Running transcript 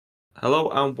Hello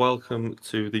and welcome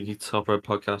to the Top Red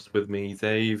Podcast with me,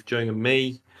 Dave. Joining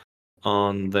me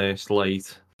on this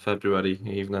late February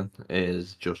evening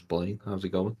is just Blayne. How's it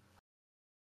going?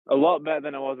 A lot better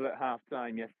than I was at half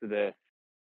time yesterday.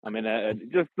 I mean,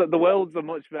 just the world's a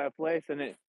much better place, and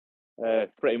it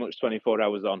pretty much 24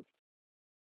 hours on.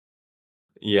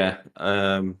 Yeah,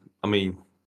 I mean,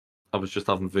 I was just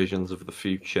having visions of the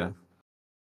future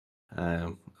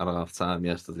at half time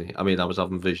yesterday. I mean, I was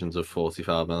having visions of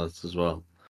 45 minutes as well,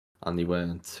 and they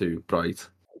weren't too bright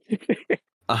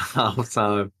at half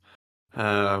time.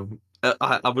 I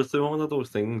was doing one of those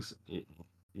things.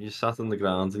 You sat in the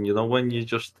ground, and when you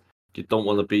don't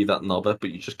want to be that knobber,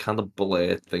 but you just kind of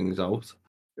blurt things out.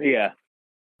 Yeah.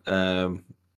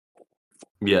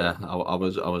 Yeah, I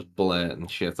was blurting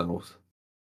shit out.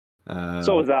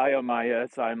 So was I on my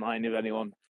timeline. If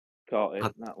anyone caught it,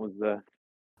 that was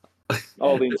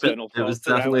all the internal It was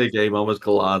thoughts definitely around. a game I was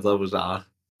glad I was at,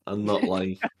 and not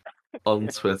like on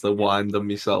Twitter winding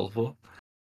myself up.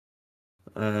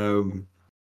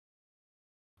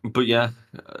 But yeah,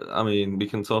 I mean, we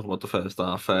can talk about the first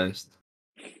half first.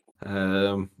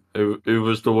 Who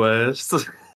was the worst?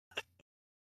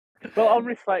 Well, on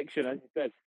reflection, as you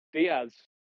said, Diaz.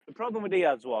 The problem with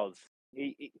Diaz was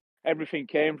everything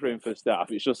came for him first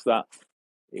half. It's just that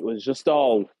it was just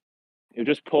poor.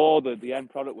 The end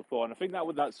product was poor, and I think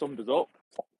that summed us up.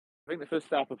 I think the first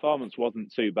half performance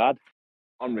wasn't too bad.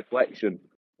 On reflection,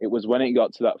 it was when it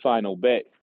got to that final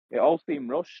bit, it all seemed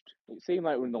rushed. It seemed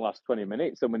like we were in the last 20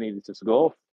 minutes and we needed to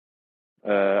score.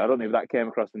 I don't know if that came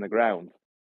across in the ground.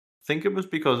 I think it was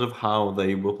because of how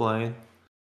they were playing.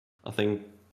 I think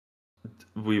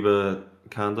we were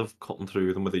kind of cutting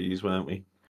through them with ease, weren't we?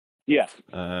 Yeah.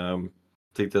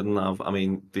 They didn't have. I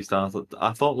mean, they started.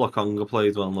 I thought Lokonga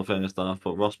played well in the first half,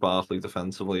 but Ross Barkley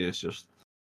defensively is just.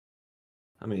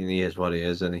 I mean, he is what he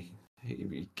is, and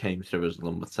he came through as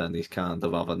number 10. He's kind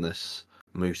of having this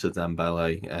Moussa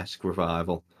Dembele-esque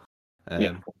revival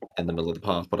in the middle of the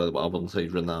park, but I wouldn't say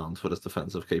renowned for his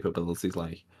defensive capabilities.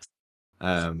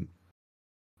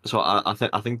 So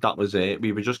I think that was it.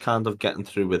 We were just kind of getting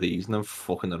through with ease and then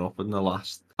fucking it up in the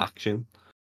last action.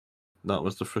 That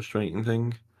was the frustrating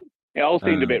thing. It all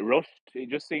seemed a bit rushed. It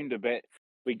just seemed a bit.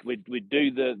 We'd do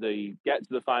the get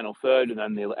to the final third, and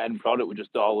then the end product would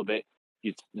just all a bit.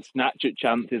 You'd snatch at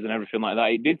chances and everything like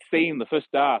that. It did seem the first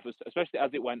half, especially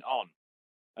as it went on,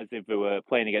 as if we were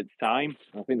playing against time.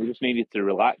 I think they just needed to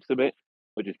relax a bit,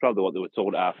 which is probably what they were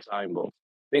told at half time. But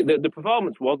the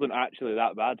performance wasn't actually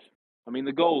that bad. I mean,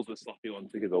 the goals were sloppy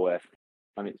ones to give away,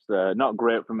 and it's not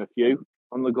great from a few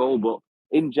on the goal, but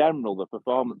in general, the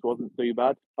performance wasn't too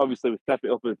bad. Obviously, we step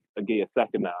it up a gear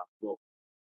second half, but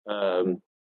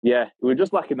yeah, we were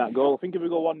just lacking that goal. I think if we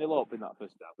go 1-0 up in that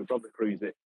first half, we'd probably cruise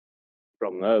it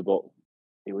from there, but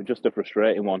it was just a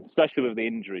frustrating one, especially with the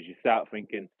injuries. You start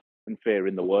thinking and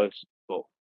fearing the worst, but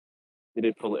they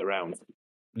did pull it around.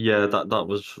 Yeah, that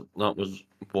was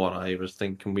what I was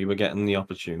thinking. We were getting the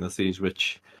opportunities,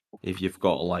 which if you've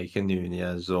got like a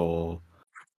Nunez or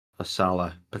a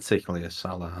Salah, particularly a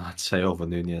Salah, I'd say over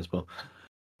Nunez, but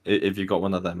if you've got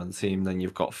one of them in the team, then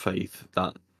you've got faith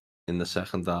that in the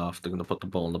second half they're going to put the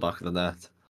ball in the back of the net.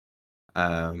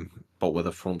 But with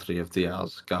a front three of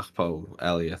Diaz, Gakpo,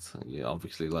 Elliott, you're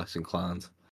obviously less inclined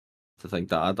to think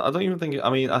that. I don't even think.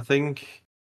 I mean, I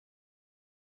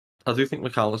do think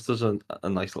McAllister's a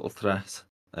nice little threat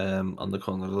on the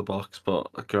corner of the box,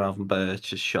 but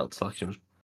Gravenberch's shot selection was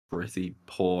pretty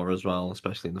poor as well,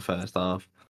 especially in the first half.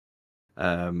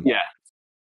 Yeah.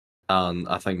 And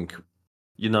I think,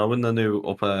 in the new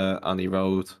Upper Annie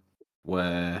Road,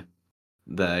 where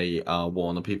they are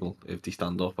warning people if they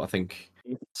stand up, I think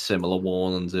similar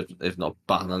warnings, if not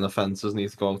banning offences,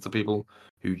 need to go out to people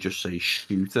who just say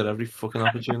shoot at every fucking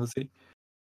opportunity.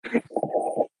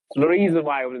 The reason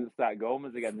why I wouldn't start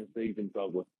Gomez again this season,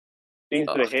 probably. Seems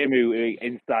to be him who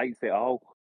incites it all.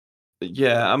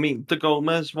 Yeah, I mean, the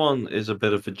Gomez one is a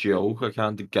bit of a joke. I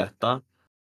kind of get that.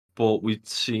 But we'd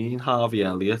seen Harvey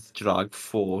Elliott drag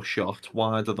 4 shots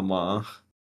wide of the mark.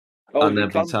 And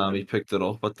every time he picked it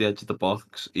up at the edge of the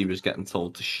box, he was getting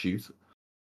told to shoot.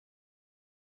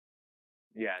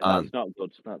 Yeah, that's not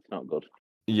good. That's not good.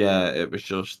 Yeah, it was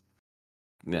just...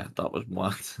 Yeah, that was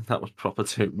what that was proper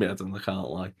to me, I can't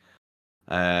lie.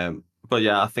 But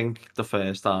yeah, I think the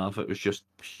first half, it was just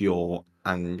pure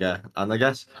anger. And I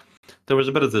guess there was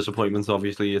a bit of disappointment,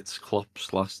 obviously. It's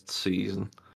Klopp's last season.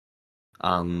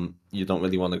 And you don't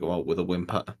really want to go out with a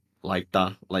whimper like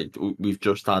that. Like, we've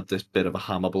just had this bit of a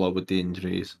hammer blow with the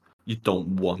injuries. You don't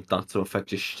want that to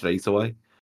affect you straight away.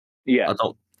 Yeah.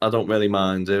 I don't really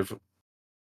mind if,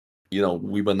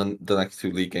 we win the next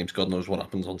 2 league games. God knows what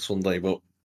happens on Sunday, but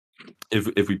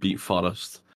if we beat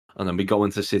Forest and then we go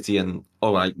into City and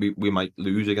all right, we might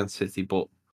lose against City, but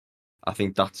I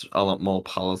think that's a lot more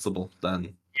palatable than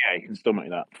Yeah, you can stomach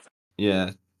that.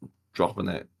 yeah dropping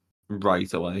it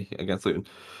right away against Luton.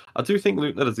 I do think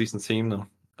Luton are a decent team though.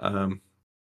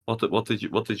 What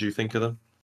did you think of them?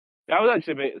 I was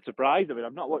actually a bit surprised. I mean,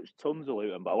 I've not watched tons of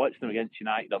Luton, but I watched them against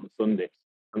United on Sunday,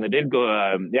 and they did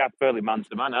go. They had fairly man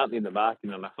to man, aren't they, in the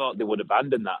marking? And I thought they would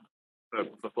abandon that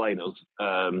for playing us.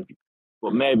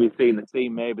 But maybe seeing the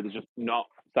team, maybe they're just not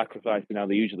sacrificing how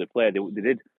they usually play. They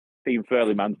did seem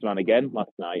fairly man to man again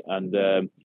last night, and the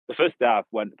first half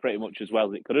went pretty much as well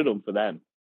as it could have done for them.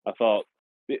 I thought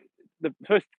the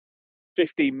first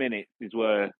 15 minutes is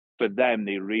where for them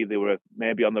they really were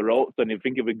maybe on the ropes. And I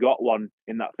think if we got one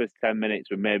in that first 10 minutes,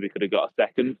 we maybe could have got a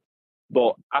second.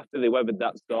 But after they weathered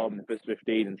that storm in the first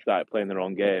 15 and started playing their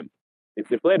own game,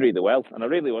 they played really well. And I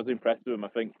really was impressed with them. I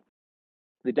think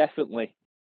they definitely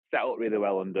set up really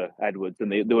well under Edwards,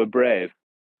 and they were brave.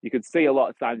 You could see a lot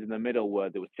of times in the middle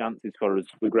where there was chances for us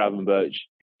with Gravenberch.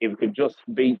 If we could just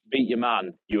beat your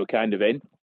man, you were kind of in.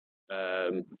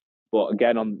 But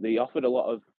again, they offered a lot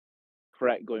of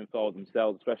threat going forward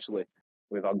themselves, especially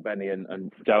with Ogbenny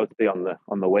and Doughty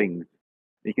on the wings.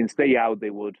 You can see how they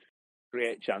would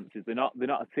create chances. They're not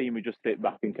a team who just sit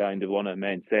back and kind of want to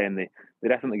maintain. They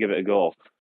definitely give it a go.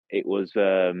 It was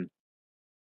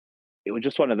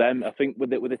just one of them. I think with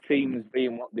the teams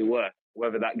being what they were,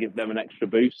 whether that gives them an extra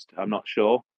boost, I'm not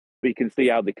sure. But you can see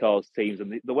how they cause teams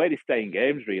and the way they stay in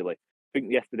games. Really, I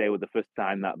think yesterday was the first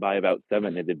time that by about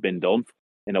 70 they'd been done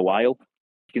in a while.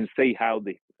 You can see how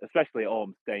they, especially at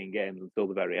home, stay in games until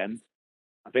the very end.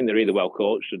 I think they're really well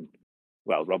coached, and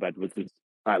well, Rob Edwards is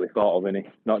highly thought of, isn't he?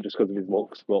 Not just because of his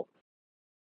looks, but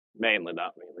mainly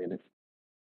that, really, isn't it?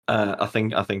 I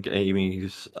think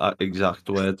Amy's exact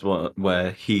words were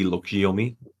where he looks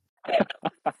yummy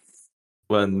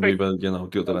when we were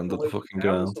the other end of the fucking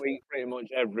Down ground. sweet pretty much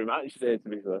every match day, to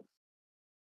be fair.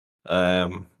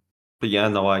 Um, but yeah,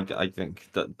 no, I think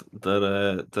that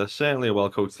they're certainly a well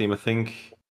coached team. I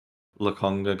think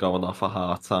Lokonga going off a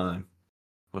hard time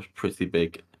was pretty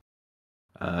big.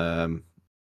 Um,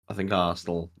 I think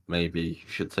Arsenal maybe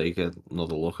should take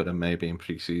another look at him maybe in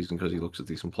pre-season because he looks a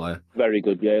decent player. Very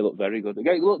good, yeah, he looked very good.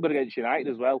 He looked good against United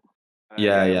as well.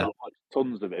 Yeah, Again, I've yeah. not watched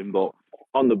tons of him, but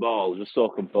on the ball, just so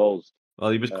composed.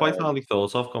 Well, he was quite Um, highly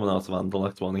thought of coming out of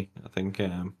Anderlecht, wasn't he? I think.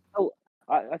 well,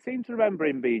 I seem to remember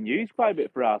him being used quite a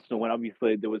bit for Arsenal when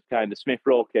obviously there was kind of Smith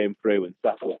Rowe came through and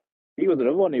stuff. He was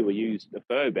another one who was used a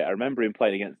fair bit. I remember him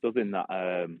playing against us in that.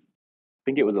 I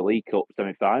think it was a League Cup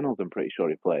semi-finals. I'm pretty sure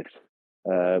he played.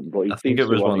 But he I think seems it to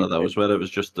be was one one who's of those been, where it was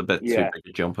just a bit too yeah, big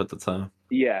a jump at the time.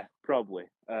 yeah, probably.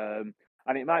 And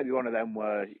it might be one of them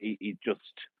where he just,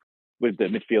 with the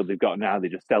midfield they've got now, they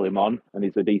just sell him on and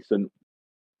he's a decent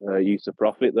use of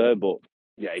profit there. But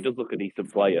yeah, he does look a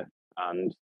decent player.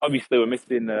 And obviously, we're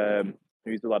missing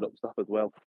who's the lad up top as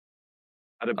well.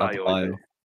 Adebayo, is it? Adebayo.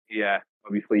 Yeah,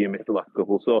 obviously, you missed the last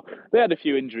couple. So they had a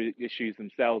few injury issues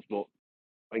themselves, but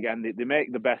again, they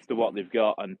make the best of what they've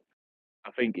got. And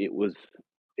I think it was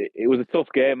a tough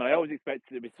game. And I always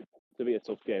expected it to be a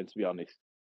tough game, to be honest.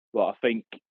 But I think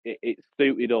it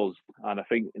suited us. And I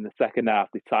think in the second half,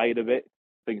 they tired a bit.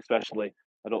 I think especially,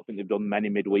 I don't think they've done many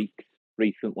midweek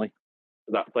recently.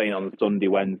 That playing on Sunday,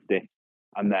 Wednesday.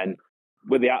 And then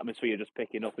with the atmosphere just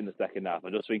picking up in the second half, I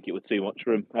just think it was too much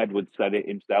for him. Edwards said it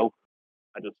himself.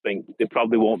 I just think they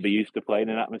probably won't be used to playing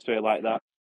in an atmosphere like that.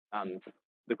 And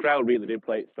the crowd really did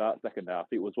play it start second half.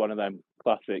 It was one of them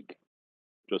classic,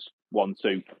 just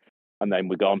 1-2, and then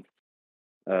we're gone.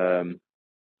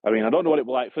 I mean, I don't know what it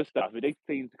was like first half. It did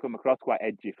seem to come across quite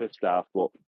edgy first half, but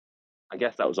I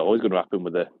guess that was always going to happen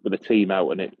with the team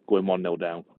out and it going 1-0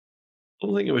 down. I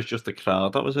don't think it was just the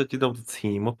crowd that was edgy, though. The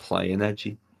team were playing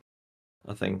edgy,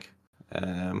 I think.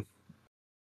 Um,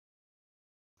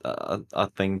 I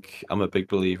think I'm a big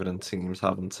believer in teams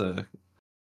having to,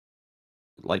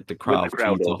 like, the With the crowd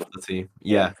crowd feeds off over. the team.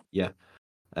 Yeah. Yeah,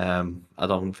 yeah. I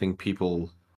don't think people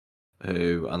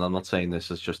who, and I'm not saying this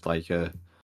is just like a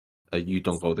you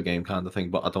don't go the game kind of thing,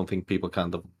 but I don't think people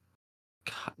kind of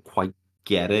quite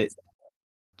get it.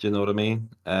 Do you know what I mean?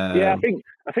 Yeah,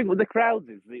 I think with the crowds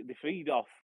is they feed off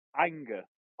anger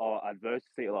or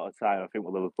adversity a lot of time. I think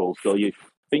with Liverpool, so I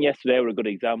think yesterday were a good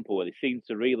example where they seemed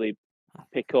to really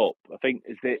pick up. I think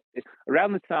is it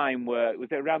around the time where was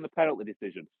it around the penalty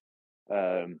decision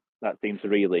that seemed to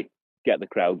really get the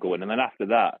crowd going, and then after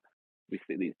that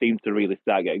it seemed to really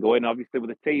start getting going. Obviously with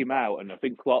the team out, and I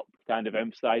think Klopp kind of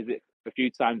emphasised it a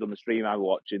few times on the stream I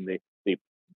was watching.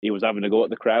 He was having a go at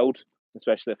the crowd,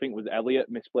 especially I think it was Elliot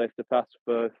misplaced the pass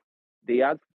for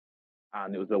Diaz,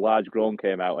 and it was a large groan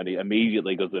came out, and he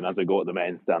immediately goes in as I go at the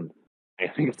main stand. I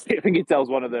think he tells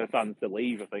one of the fans to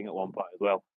leave. I think at one point as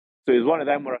well. So it was one of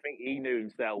them where I think he knew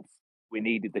himself we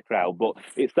needed the crowd, but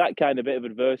it's that kind of bit of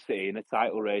adversity in a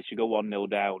title race. You go 1-0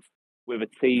 down with a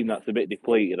team that's a bit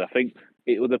depleted. I think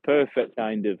it was a perfect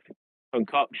kind of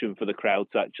concoction for the crowd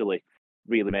to actually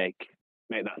really make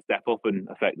that step up and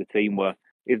affect the team. Where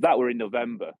if that were in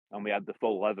November and we had the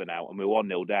full 11 out and we were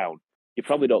 1-0 down, you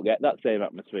probably don't get that same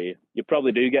atmosphere. You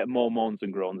probably do get more moans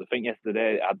and groans. I think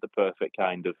yesterday it had the perfect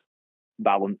kind of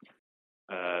balance.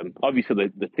 Obviously,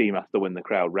 the team has to win the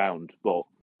crowd round, but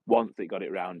once it got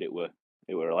it round, it were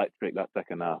electric that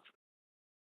second half.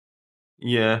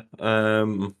 Yeah,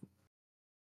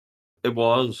 it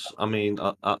was. I mean,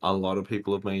 a lot of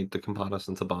people have made the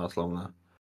comparison to Barcelona.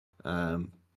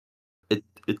 It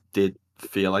did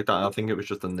feel like that. I think it was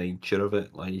just the nature of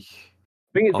it. Like,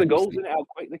 I think it's the goals, obviously, isn't it? How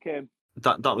quick they came.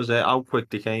 that was it. How quick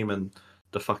they came, and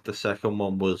the fact the second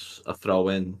one was a throw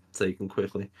in taken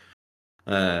quickly.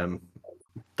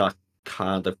 That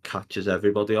kind of catches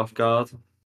everybody off guard.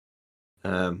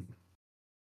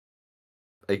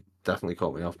 It definitely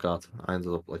caught me off guard. I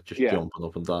ended up like just jumping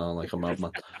up and down like a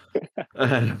madman.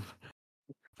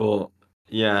 But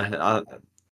yeah,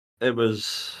 it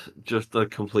was just a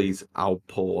complete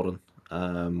outpouring.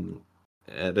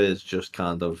 It is just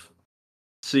kind of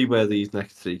see where these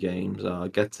next 3 games are,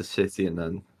 get to City, and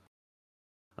then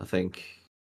I think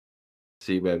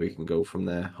see where we can go from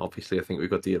there. Obviously, I think we've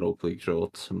got the Europa League draw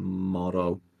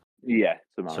tomorrow. Yeah,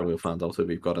 tomorrow. So we'll find out who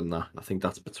we've got in that. I think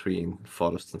that's between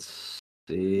Forest and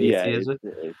City, Yeah, is it?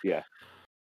 It is, yeah.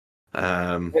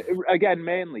 Um, Again,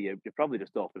 mainly you're probably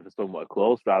just hoping for somewhat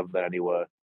close rather than anywhere.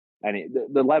 And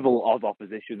the level of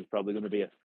opposition is probably going to be a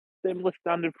similar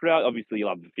standard throughout. Obviously, you'll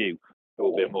have a few a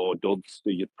little bit more duds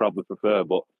who you'd probably prefer,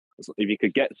 but if you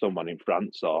could get someone in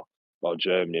France or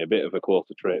Germany, a bit of a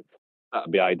closer trip,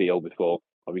 that'd be ideal before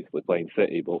obviously playing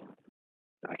City. But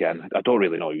again, I don't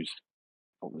really know who's.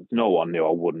 No one who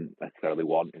I wouldn't necessarily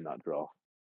want in that draw.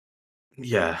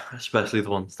 yeah, especially the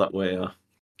ones that were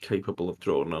capable of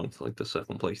drawing out, like the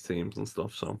second place teams and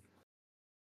stuff. So,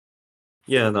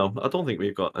 yeah, no, I don't think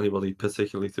we've got anybody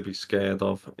particularly to be scared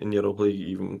of in Europa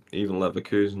League, even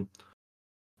Leverkusen.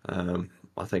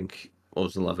 I think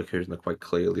us and Leverkusen are quite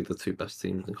clearly the 2 best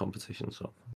teams in the competition.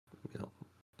 So,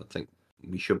 I think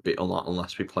we should beat a lot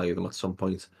unless we play them at some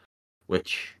point,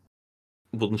 which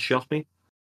wouldn't shock me.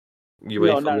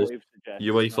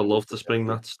 UEFA love to spring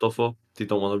that stuff up. They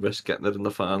don't want to risk getting it in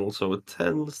the final, so it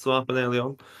tends to happen early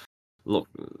on. Look,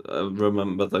 I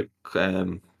remember the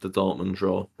Dortmund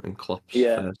draw in Klopp's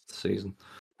first season.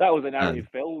 That was a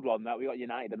narrative-filled one. That we got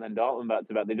United and then Dortmund back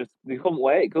to back. They couldn't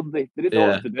wait, could they? They didn't know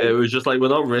what to do. It was just like we're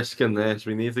not risking this.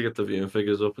 We need to get the viewing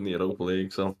figures up in the Europa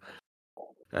League. So,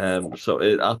 so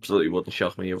it absolutely wouldn't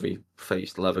shock me if we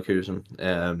faced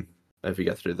Leverkusen. If we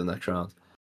get through the next round,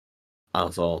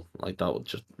 at all. Like that would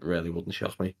just really wouldn't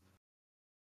shock me.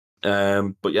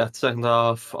 But yeah, second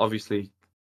half, obviously,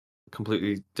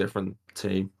 completely different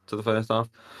team to the first half.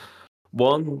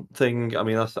 One thing, I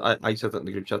mean, I said that in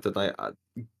the group chat today.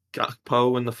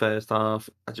 Gakpo in the first half,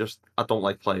 I don't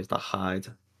like players that hide,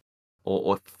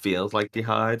 or it feels like they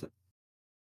hide.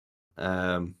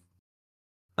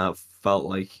 I felt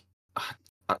like,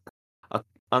 I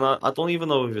don't even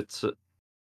know if it's.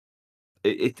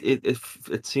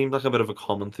 It seemed like a bit of a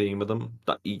common theme with him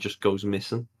that he just goes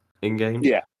missing in games.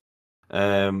 Yeah.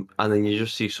 And then you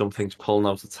just see some things pulling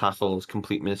out of tackles,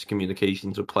 complete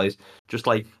miscommunications with players, just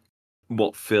like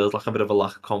what feels like a bit of a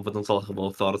lack of confidence, a lack of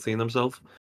authority in himself.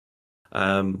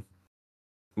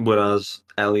 Whereas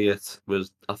Elliott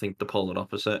was, I think, the polar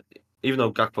opposite. Even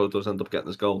though Gakpo does end up getting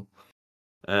his goal,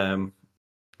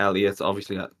 Elliott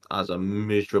obviously has a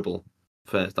miserable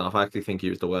first half. I actually think he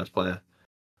was the worst player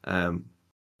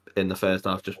in the first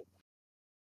half. Just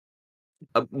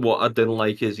what I didn't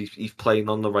like is he's playing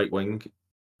on the right wing,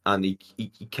 and he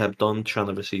kept on trying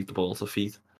to receive the ball to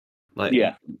feet. Like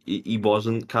he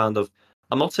wasn't kind of.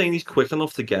 I'm not saying he's quick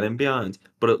enough to get in behind,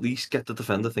 but at least get the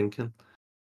defender thinking.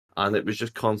 And it was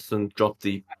just constant drop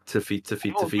deep to feet,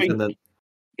 and then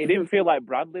it didn't feel like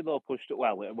Bradley though pushed up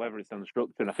well, whether it's on the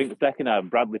structure. And I think the second half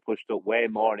Bradley pushed up way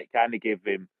more, and it kind of gave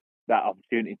him that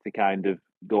opportunity to kind of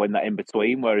go in that in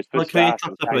between. Whereas for start,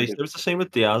 it was the same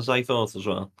with Diaz, I thought as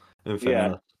well. In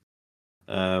fairness,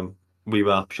 we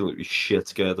were absolutely shit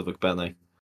scared of Blayne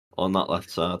on that left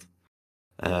side.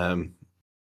 And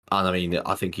I mean,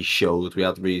 I think he showed we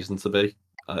had reason to be.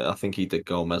 I think he did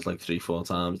Gomez like 3-4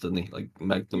 times, didn't he? Like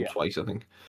megged them twice, I think.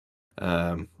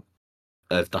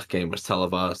 If that game was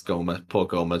televised, poor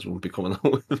Gomez wouldn't be coming out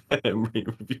with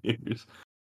reviews.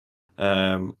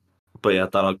 But yeah,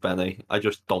 Darragh Benny, I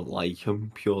just don't like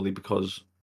him purely because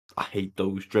I hate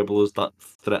those dribblers that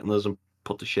threaten us and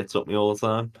put the shits up me all the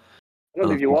time. I don't And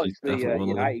know I if you think he's watched the definitely one of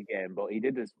them. United game, but he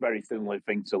did this very similar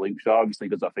thing to Luke Shaw. Obviously,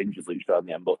 because off injured Luke Shaw in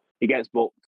the end, but he gets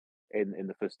booked in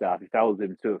the first half. He fouls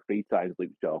him 2 or 3 times,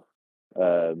 Luke Shaw.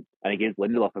 And he gives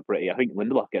Lindelof a pretty. I think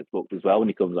Lindelof gets booked as well when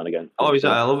he comes on against Oh, him. he's a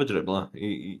So, hell of a dribbler.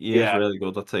 He is yeah, really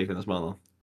good at taking his man on.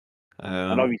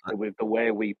 and obviously with the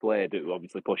way we played, it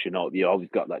obviously pushing up, you always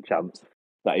got that chance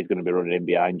that he's going to be running in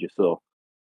behind you. So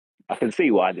I can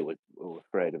see why they were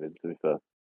afraid of him. To be fair.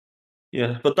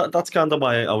 Yeah, but that's kind of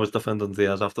why I was defending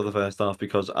Diaz after the first half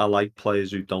because I like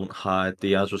players who don't hide.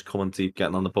 Diaz was coming deep,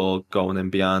 getting on the ball, going in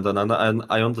behind, and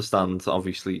I understand.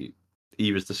 Obviously,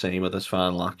 he was the same with his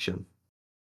final action,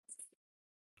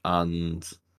 and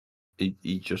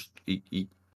he just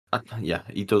yeah,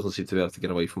 he doesn't seem to be able to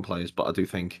get away from players. But I do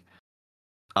think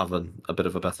having a bit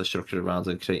of a better structure around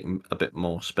and creating a bit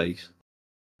more space,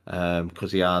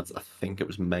 because he had, I think it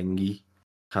was Mengi,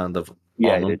 kind of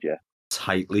Yeah, on he him did. Yeah,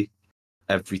 tightly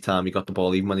every time he got the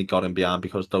ball, even when he got in behind,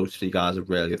 because those 3 guys are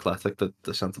really athletic,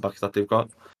 the centre backs that they've got.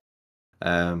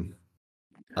 I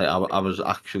was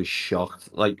actually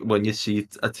shocked. Like when you see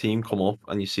a team come up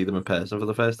and you see them in person for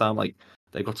the first time, like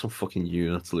they got some fucking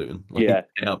units, Luton. Like yeah.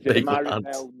 they are Is it big Amari lads.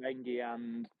 Bell, Mengi,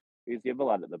 and who's the other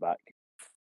lad at the back?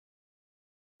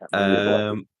 Can't remember the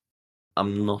other lad.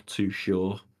 I'm not too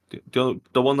sure. The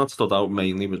one that stood out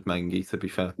mainly was Mengi. To be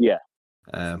fair, Yeah.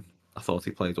 I thought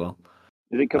he played well.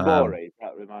 Is it Um, Kabore?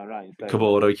 Am I right in saying that?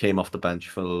 Kaboro came off the bench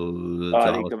for Oh,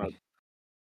 did he come up? Derby.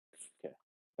 Okay.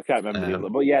 I can't remember the Um, other,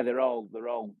 but yeah, they're all.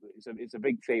 It's a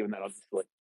big team, and then obviously,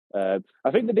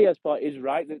 I think the Diaz part is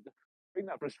right. The thing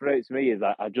that frustrates me is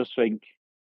that I just think,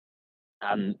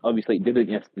 and obviously it didn't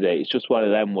yesterday. It's just one of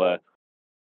them where,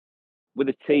 with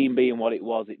the team being what it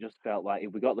was, it just felt like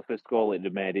if we got the first goal, it'd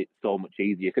have made it so much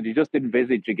easier. Because you just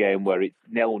envisage a game where it's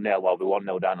 0-0 while we're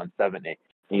 1-0 down on 70,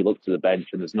 and you look to the bench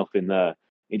and there's nothing there.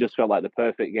 It just felt like the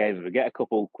perfect game. If we get a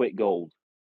couple quick goals,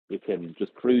 we can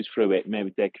just cruise through it,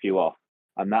 maybe take a few off.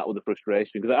 And that was the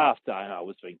frustration. Because at half time, I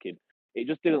was thinking, it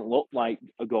just didn't look like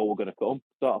a goal were going to come,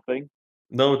 sort of thing.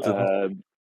 no, it didn't.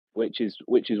 Which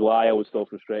is why I was so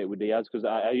frustrated with Diaz, because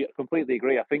I completely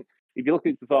agree. I think if you look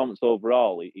at his performance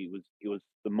overall, he was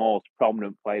the most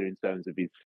prominent player in terms of his.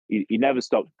 He never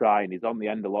stops trying. He's on the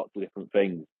end of lots of different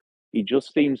things. He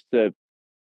just seems to,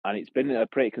 and it's been a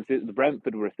pretty consistent. The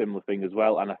Brentford were a similar thing as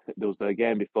well, and I think there was a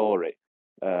game before it,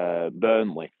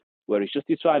 Burnley, where it's just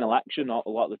his final action a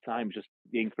lot of the time, just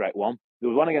the incorrect one. There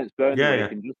was one against Burnley Yeah, where he yeah.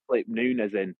 can just flip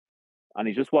Nunes in, and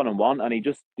he's just 1-on-1, and he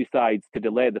just decides to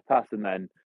delay the pass, and then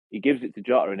he gives it to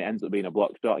Jota, and it ends up being a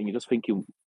block shot. And you're just thinking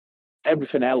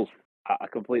everything else. I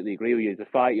completely agree with you. He's a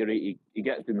fighter. He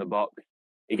gets in the box,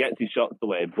 he gets his shots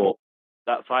away, but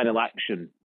that final action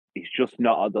is just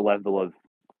not at the level of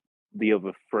the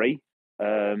other 3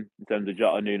 in terms of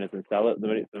Jota, Nunes, and Salah at the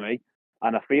minute for me.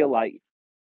 And I feel like,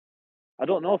 I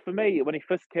don't know, for me, when he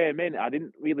first came in, I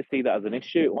didn't really see that as an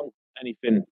issue. It wasn't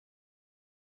anything.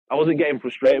 I wasn't getting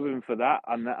frustrated with him for that,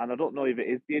 and I don't know if it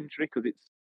is the injury, because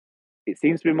it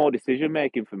seems to be more decision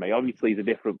making for me. Obviously, he's a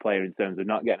different player in terms of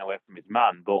not getting away from his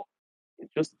man, but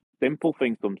it's just simple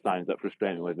things sometimes that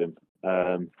frustrate me with him.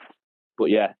 But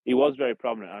yeah, he was very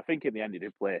prominent. I think in the end he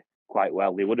did play quite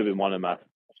well. He would have been one of my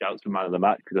shouts for man of the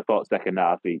match, because I thought second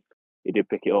half he did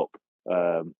pick it up.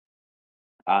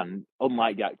 And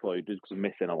unlike Gakpo, who was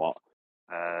missing a lot,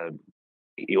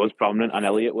 he was prominent, and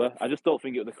Elliott were. I just don't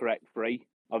think it was the correct 3.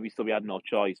 Obviously, we had no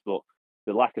choice, but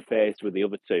the lack of pace with the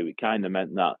other 2, it kind of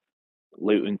meant that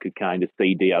Luton could kind of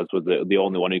see Diaz was the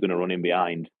only one who's going to run in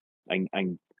behind, and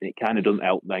it kind of doesn't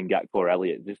help then Gakpo or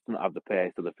Elliott. Just doesn't have the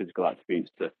pace or the physical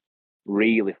attributes to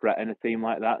really threaten a team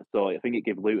like that. So I think it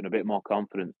gives Luton a bit more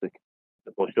confidence to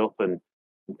push up and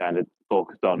kind of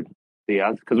focus on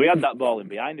Diaz, because we had that ball in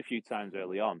behind a few times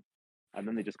early on, and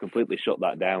then they just completely shut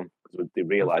that down because they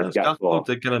realised Gakpo Gakpo.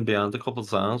 did get in behind a couple of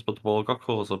times, but the ball got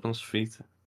caught up in his feet.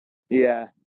 Yeah,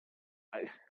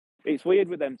 it's weird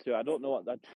with them two. I don't know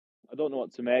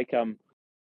what to make.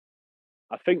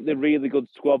 I think they're really good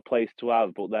squad players to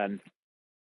have, but then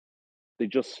they're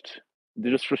just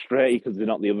frustrated because they're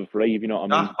not the other 3. If you know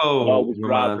what I mean? I'd Gakpo always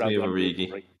rather reminds have me of them other Origi.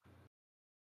 3.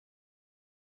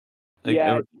 Like,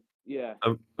 Yeah, yeah,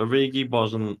 Origi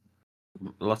wasn't.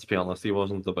 Let's be honest, he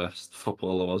wasn't the best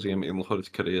footballer, was he? I mean, look at his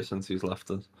career since he's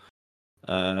left us.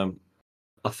 I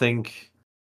think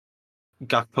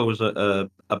Gakpo's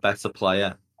a better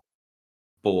player,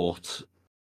 but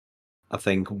I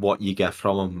think what you get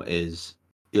from him is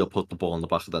he'll put the ball in the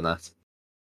back of the net.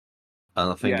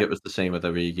 And I think yeah. it was the same with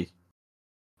Origi.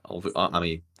 I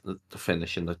mean, the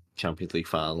finish in the Champions League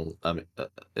final. I mean,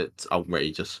 it's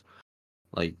outrageous.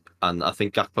 Like, and I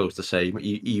think Gakpo's the same.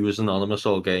 He was anonymous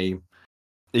all game.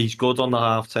 He's good on the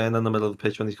half turn in the middle of the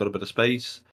pitch when he's got a bit of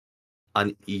space,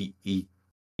 and he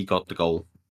got the goal.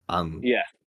 And Yeah,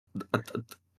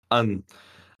 and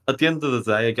at the end of the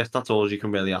day, I guess that's all you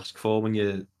can really ask for when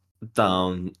you're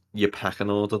down your pecking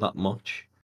order that much.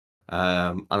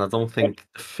 And I don't think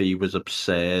the fee was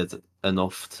absurd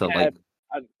enough to yeah. like.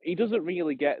 And he doesn't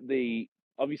really get the.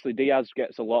 Obviously, Diaz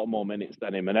gets a lot more minutes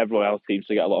than him, and everyone else seems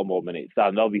to get a lot more minutes.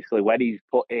 And obviously, when he's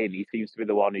put in, he seems to be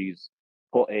the one who's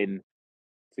put in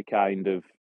to kind of.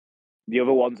 The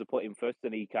other ones are put in first,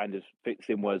 and he kind of fits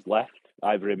in where's left,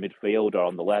 either in midfield or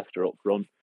on the left or up front.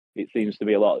 It seems to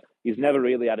be a lot. He's never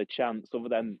really had a chance, other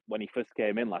than when he first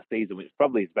came in last season, which is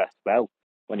probably his best spell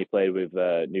when he played with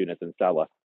Nunes and Salah.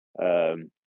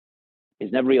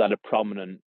 He's never really had a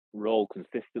prominent role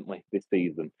consistently this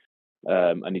season,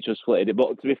 and he just flitted it.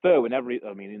 But to be fair, whenever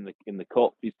in the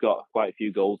cup, he's got quite a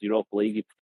few goals. Europa League,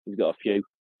 he's got a few.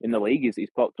 In the league, he's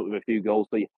popped up with a few goals.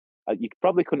 So you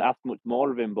probably couldn't ask much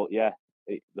more of him. But yeah,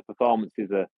 the performance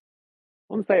is I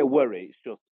wouldn't say a worry. It's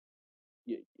just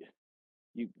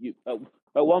you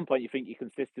at one point you think he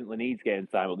consistently needs game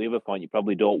time, but the other point you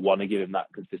probably don't want to give him that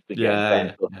consistent game Yeah, time.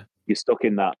 yeah, So yeah. you're stuck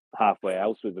in that halfway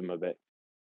house with him a bit.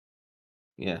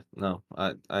 Yeah, no,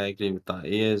 I agree with that.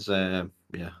 He is, yeah,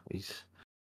 he's.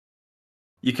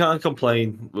 You can't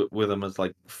complain with him as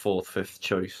like fourth, fifth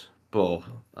choice, but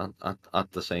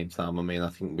at the same time, I mean, I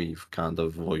think we've kind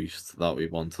of voiced that we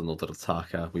want another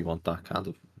attacker. We want that kind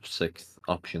of sixth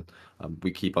option.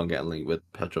 We keep on getting linked with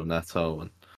Pedro Neto and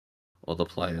other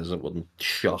players. It wouldn't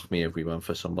shock me if we went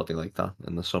for somebody like that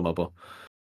in the summer, but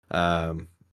um,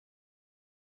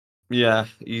 yeah,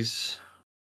 he's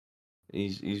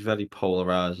very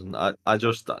polarized, and I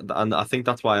think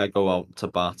that's why I go out to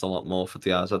bat a lot more for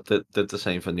Diaz. I did the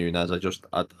same for Nunes.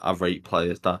 I rate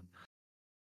players that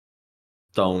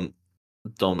don't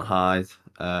hide,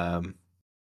 and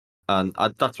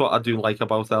that's what I do like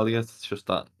about Elliot. It's just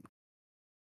that,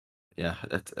 yeah,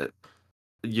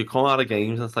 you come out of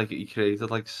games and it's like he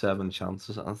created like 7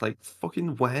 chances, and it's like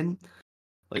fucking when,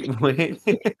 like when.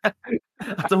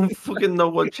 I don't fucking know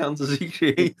what chances he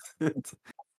created.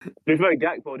 To be fair,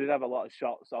 Gakpo did have a lot of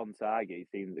shots on target.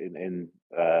 He seemed in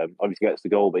obviously gets the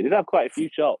goal, but he did have quite a few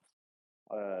shots.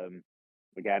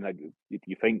 Again,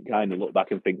 you think kind of look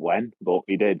back and think when, but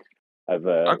he did have.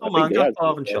 I I don't think mind Diaz Gakpo did.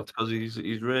 having shots because he's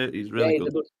Yeah, really he's a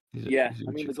good. good. He's Yeah, he's a I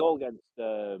good mean the shooter. goal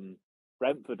against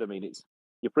Brentford. I mean it's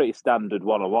your pretty standard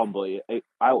 1-on-1, but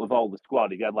out of all the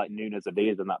squad, if you had like Nunes or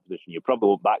Diaz in that position, you probably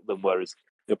won't back them. Whereas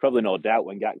you'll probably no doubt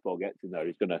when Gakpo gets in there,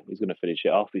 he's gonna finish it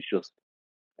off. It's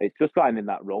just finding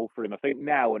that role for him. I think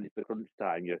now when it's the crunch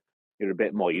time, you're a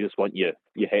bit more. You just want your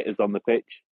hitters on the pitch.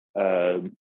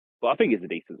 But I think it's a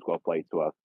decent squad play to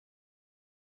have.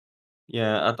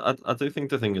 Yeah, I do think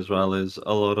the thing as well is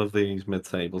a lot of these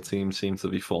mid-table teams seem to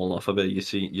be falling off a bit.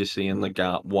 You're seeing the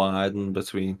gap widen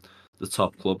between the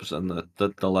top clubs and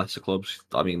the lesser clubs.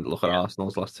 I mean, look at Yeah,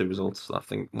 Arsenal's last two results. I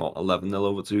think what 11-0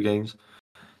 over 2 games.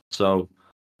 So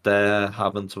they're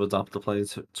having to adapt to play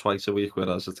twice a week,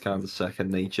 whereas it's kind of second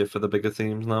nature for the bigger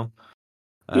teams now.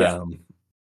 yeah. Um,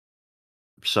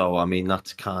 so I mean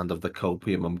that's kind of the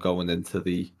copium I'm going into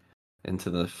the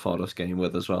Forest game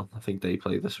with as well. I think they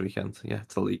play this weekend. Yeah,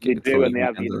 They it's the do, and league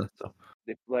weekend, isn't it? So.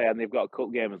 they play, and they've got a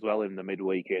cup game as well in the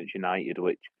midweek against United,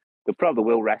 which they probably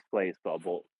will rest players for,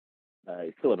 but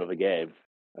it's still another game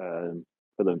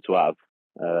for them to have.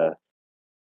 Uh,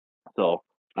 so,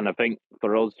 and I think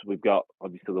for us, we've got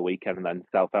obviously the weekend and then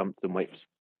Southampton, which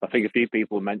I think a few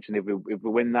people mentioned if we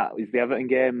win that, is the Everton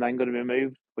game then going to be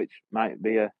moved, which might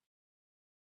be a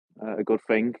good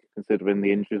thing considering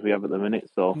the injuries we have at the minute.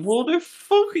 So, What the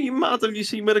fuck are you mad? Have you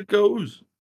seen where it goes?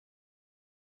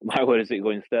 where does it go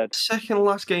instead? Second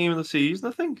last game of the season,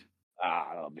 I think.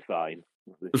 That'll be fine.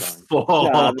 That'll be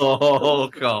fine. No,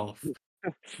 Fuck off. there'll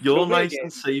You're be a nice and game.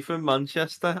 safe in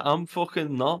Manchester. I'm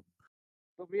fucking not.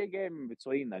 There'll be a game in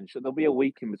between then. There'll be a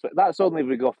week in between. That's only if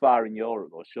we go far in Europe,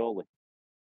 though, surely.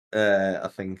 I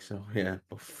think so. Yeah.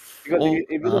 But Because fuck if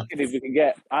you're that. looking, if we can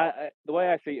get, the way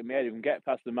I see it in my head, if we can get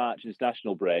past the March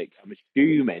international break, I'm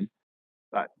assuming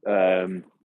that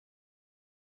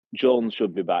Jones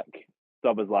should be back.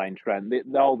 Sobersley, Trent,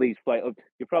 all these players.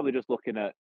 You're probably just looking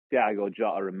at Thiago,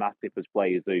 Jota, and Matip as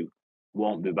players who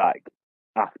won't be back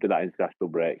after that international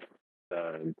break.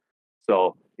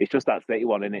 So it's just that City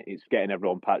one, innit? It's getting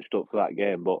everyone patched up for that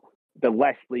game. But the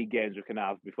less league games we can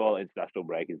have before the international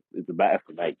break is the better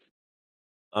for me.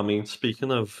 I mean,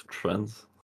 speaking of Trent,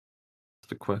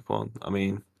 just a quick one. I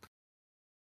mean,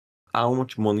 how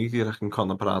much money do you reckon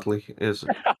Conor Bradley is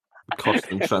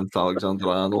costing Trent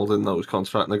Alexander-Arnold in those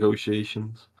contract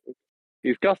negotiations?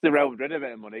 He's costing Real Madrid a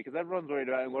bit of money because everyone's worried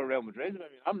about him going to Real Madrid. I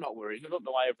mean, I'm not worried. I don't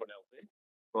know why everyone else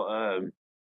is.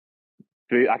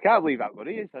 But I can't believe how good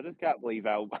he is. I just can't believe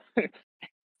how.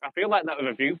 I feel like that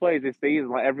with a few players this season.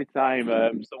 Like every time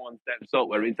someone steps up,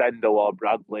 whether it's Endo or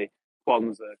Bradley,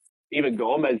 Kwanzaa, even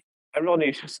Gomez, everyone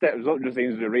who just steps up just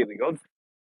seems to be really good.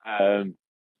 Part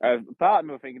of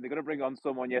me was thinking they're going to bring on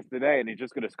someone yesterday and he's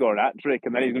just going to score an hat-trick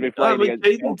and then he's going to be playing against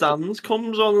Jaden Dans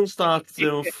comes on and starts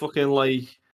doing fucking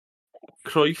like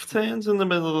Cruyff turns in the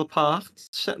middle of the park,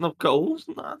 setting up goals,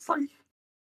 and that's like.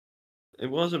 It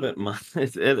was a bit mad.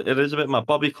 It is a bit mad.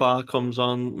 Bobby Clark comes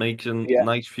on, makes a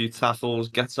nice few tackles,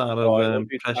 gets out of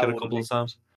pressure a couple of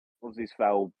times. Loves his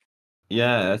foul.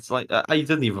 Yeah, it's like he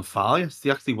didn't even foul.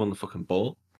 He actually won the fucking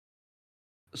ball.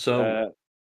 So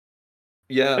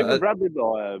yeah, I think with Bradley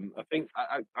though, I think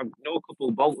I know a couple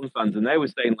of Bolton fans, and they were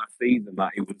saying last season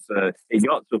that he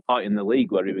got to a point in the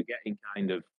league where he was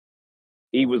getting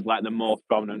he was like the most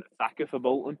prominent attacker for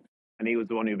Bolton, and he was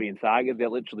the one who was being targeted. They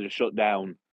literally just shut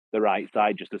down the right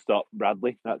side just to stop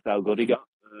Bradley. That's how good he got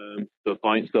to a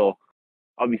point. So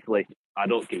obviously, I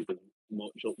don't keep as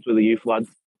much up to the youth lads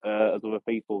as other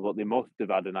people, but they must have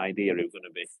had an idea he was going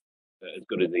to be as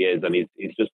good as he is, and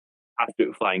he's just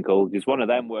absolute flying colours. He's one of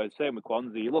them where, same with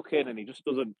Kwanzaa, you look in and he just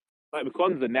doesn't, like with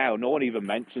Kwanzaa now, no one even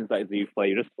mentions that he's a youth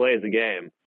player. He just plays the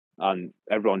game and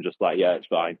everyone just like, yeah, it's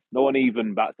fine. No one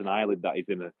even bats an eyelid that he's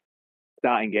in a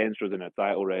starting games for us in a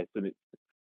title race, and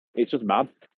it's just mad.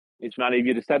 It's mad. If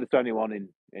you'd have said to anyone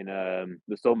in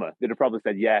the summer, they'd have probably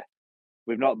said, yeah,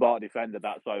 we've not bought a defender,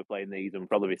 that's why we're playing these, and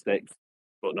probably be six.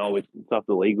 But no, we're top of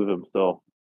the league with them, so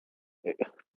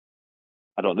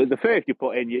I don't know. The faith you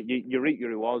put in, you reap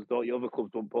your rewards, don't you? Other clubs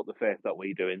don't put the faith that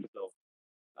we do in. So,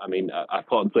 I mean, I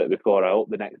put on Twitter before, I hope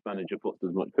the next manager puts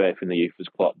as much faith in the youth as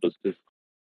Klopp does, because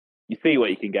you see what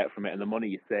you can get from it, and the money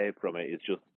you save from it is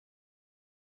just.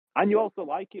 And you also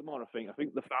like it more, I think. I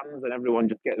think the fans and everyone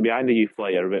just get behind the youth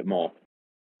player a bit more.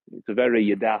 It's a very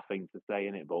Yada thing to say,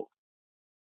 innit? But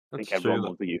I think everyone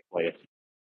loves the youth player.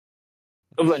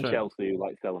 Other than Chelsea, who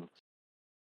like selling.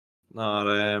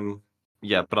 No,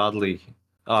 yeah, Bradley.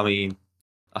 I mean,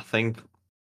 I think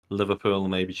Liverpool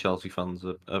and maybe Chelsea fans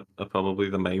are probably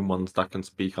the main ones that can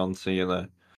speak on seeing a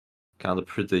kind of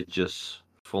prodigious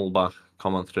fullback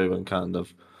coming through and kind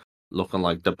of looking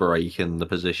like the break in the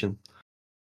position.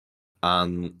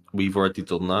 And we've already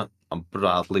done that. And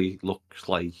Bradley looks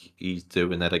like he's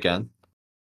doing it again,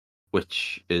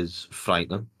 which is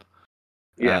frightening.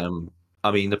 Yeah. I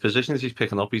mean, the positions he's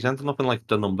picking up, he's ending up in like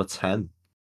the number 10.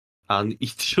 And he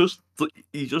just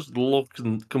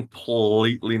looks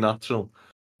completely natural,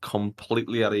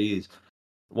 completely at ease.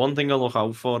 One thing I look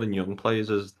out for in young players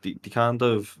is the kind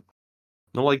of,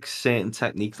 like certain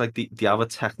techniques, like they have a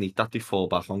technique that they fall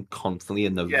back on constantly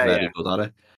and they're very good at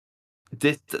it.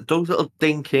 Those little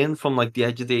dink in from like the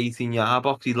edge of the 18-yard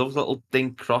box, he loves little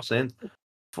dink cross in.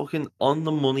 Fucking on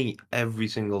the money every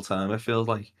single time, it feels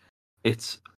like.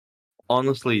 It's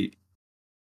honestly,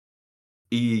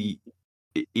 he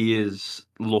is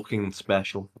looking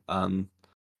special and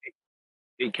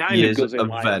it kind he of is goes in a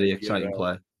line very with exciting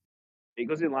player. It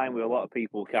goes in line with a lot of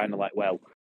people kind of like, well,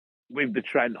 with the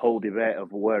Trent whole debate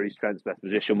of where is Trent's best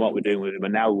position, what we're doing with him,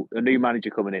 and now a new manager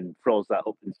coming in throws that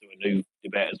up into a new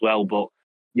debate as well. But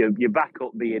your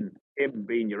backup being him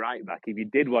being your right back, if you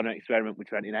did want to experiment with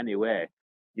Trent in any way,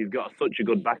 you've got such a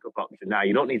good backup option now.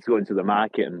 You don't need to go into the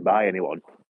market and buy anyone.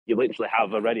 You literally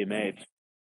have a ready-made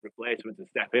replacement to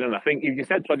step in. And I think if you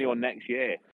said to anyone next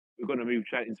year, we're going to move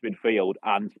Trent into midfield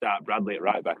and start Bradley at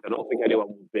right back, I don't think anyone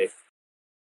would be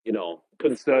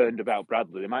concerned about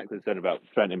Bradley. They might be concerned about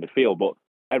Trent in midfield, but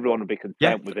everyone would be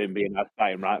content with him being our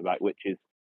starting right back, which is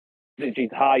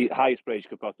highest praise you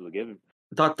could possibly give him.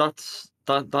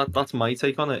 That's my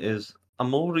take on it. Is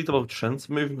I'm more worried about Trent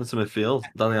moving into midfield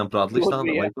than I am Bradley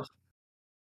starting at right back.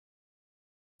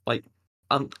 Like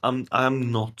I'm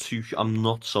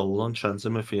not sold on Trent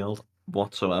in midfield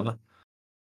whatsoever.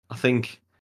 I think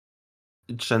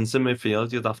Trent in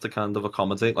midfield you'd have to kind of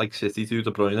accommodate like City do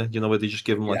De Bruyne, where they just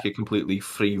give him like a completely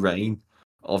free reign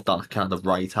of that kind of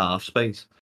right half space.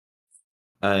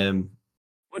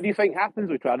 What do you think happens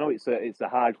with Trent? I know it's a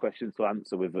hard question to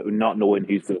answer with not knowing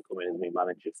who's going to come in as new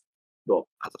manager, but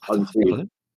honestly,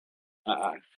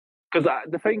 because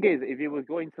the thing is, if he was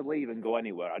going to leave and go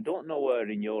anywhere, I don't know where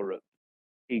in Europe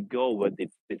he'd go where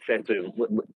they'd say to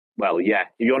him, well, yeah,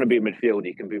 if you want to be a midfielder,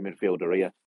 you can be a midfielder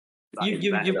here.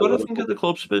 You've got to think of the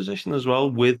club's position as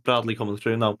well with Bradley coming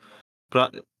through now.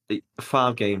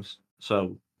 5 games,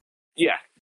 so yeah,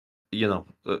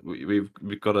 we've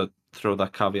got to throw that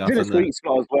He's caveat in a in there. sweet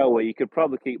spot as well, where you could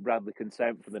probably keep Bradley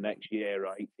content for the next year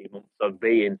or 18 months of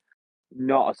being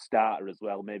not a starter as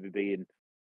well. Maybe being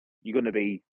you're going to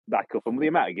be back up, and with the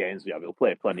amount of games we have, he'll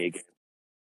play plenty of games.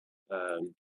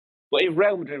 But if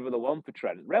Real Madrid were the one for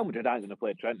Trent, Real Madrid aren't going to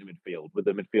play Trent in midfield with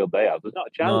the midfield they have. There's not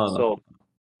a chance. No,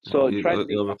 So Trent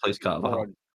he'll I replace think it's more Carvajal.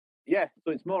 on. Yeah,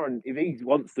 so it's more on if he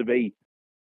wants to be,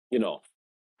 you know,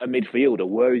 a midfielder.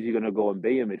 Where is he going to go and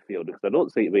be a midfielder? Because I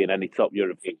don't see it being any top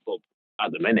European club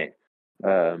at the minute.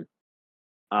 And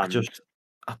I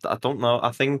don't know.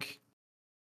 I think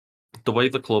the way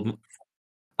the club,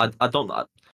 I don't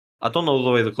know the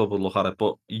way the club would look at it,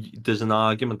 but there's an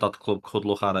argument that the club could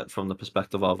look at it from the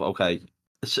perspective of, okay,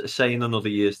 say in another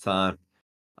year's time,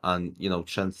 and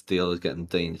Trent's deal is getting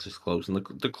dangerously close, and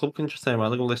the club can just say,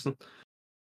 well, go listen,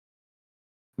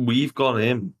 we've got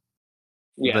him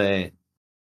yeah, there.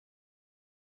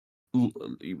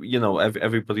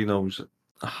 Everybody knows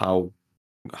how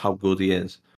good he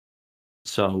is.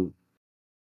 So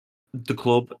the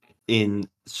club, in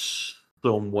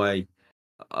some way,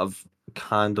 have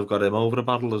kind of got him over the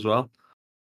battle as well.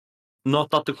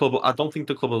 Not that I don't think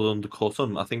the club will undercut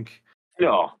him. I think,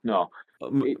 no.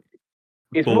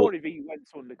 It's but more if he went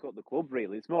to undercut the club,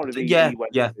 really. It's more if yeah, he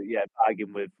went yeah, to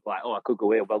bargain with like, oh, I could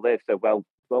go here. Well, they've said, well,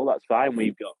 that's fine.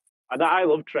 We've got, and I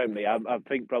love Trent. I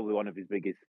think probably one of his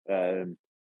biggest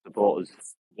supporters,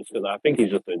 just because I think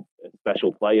he's just a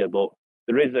special player. But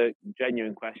there is a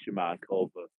genuine question mark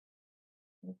over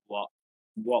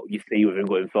what you see with him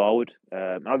going forward.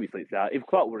 Obviously, it's if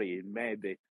Klopp were here,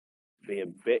 maybe be a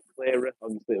bit clearer.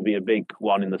 Obviously, it'll be a big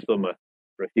one in the summer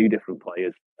for a few different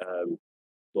players.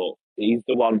 But he's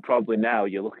the one probably now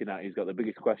you're looking at. He's got the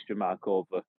biggest question mark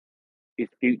over his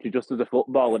future just as a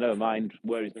footballer. Never mind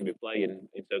where he's going to be playing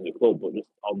in terms of club, but just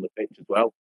on the pitch as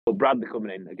well. But Bradley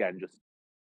coming in again just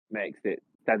makes it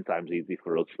 10 times easier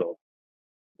for us. So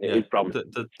it yeah. is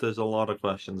promising. There's a lot of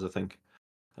questions, I think.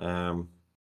 And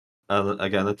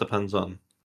again, it depends on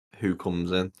who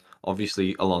comes in.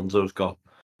 Obviously, Alonso's got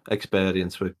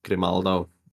experience with Grimaldo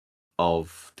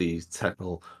of these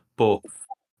technical, but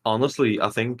honestly, I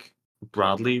think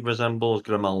Bradley resembles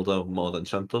Grimaldo more than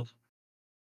Trent does.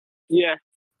 Yeah,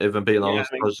 If I'm being yeah.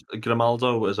 honest, because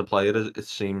Grimaldo as a player, it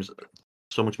seems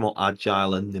so much more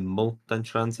agile and nimble than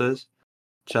Trent is.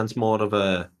 Trent's more of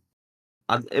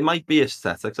and it might be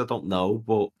aesthetics, I don't know,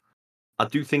 but I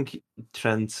do think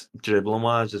Trent, dribbling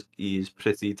wise, he's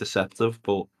pretty deceptive,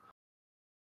 but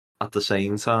at the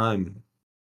same time,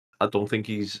 I don't think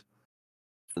he's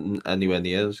anywhere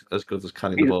near as good as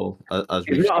carrying the He's, ball as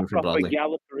he's we've not a seen from proper Bradley.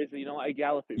 galloper, is he? You know, like a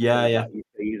galloping Yeah, full yeah. back.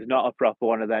 He's not a proper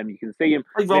one of them. You can see him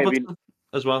Like maybe. Robertson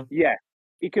as well. Yeah,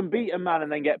 he can beat a man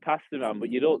and then get past a man, but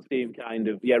you don't see him kind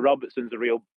of. Yeah, Robertson's a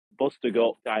real buster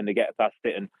go kind of get past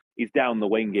it, and he's down the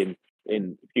wing in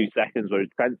a few seconds. Whereas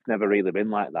Trent's never really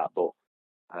been like that. But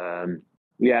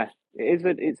yeah, it's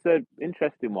an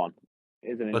interesting one. It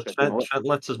is an But interesting one. Trent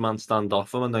lets his man stand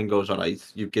off him and then goes, all right,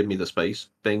 you give me the space.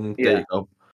 Bing, there Yeah, you go.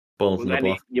 Ball but from the then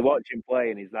block. you watch him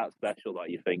play, and he's that special that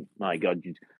you think, my God,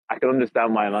 I can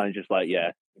understand why a manager's like,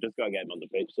 yeah, we just got to get him on the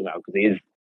pitch somehow because he is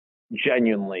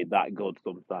genuinely that good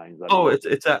sometimes. Oh,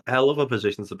 it's a hell of a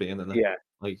position to be in, isn't it? Yeah,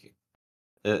 Like,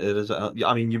 it is. I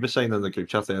mean, you were saying in the group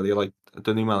chat earlier, like,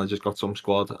 the new manager's got some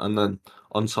squad, and then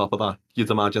on top of that,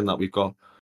 you'd imagine that we've got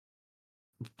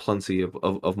plenty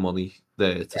of money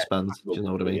there to spend. Do you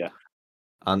know what I mean? yeah.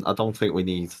 And I don't think we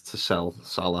need to sell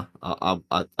Salah.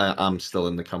 I'm still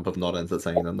in the camp of not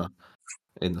entertaining that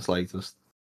in the slightest.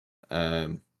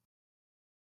 At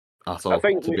I all,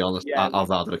 think, to be honest. yeah, I'd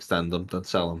rather extend them than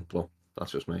sell them, but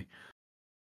that's just me.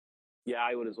 yeah,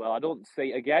 I would as well. I don't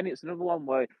see again. It's another one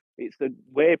where it's the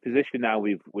weird position now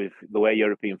with the way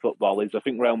European football is. I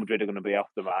think Real Madrid are going to be off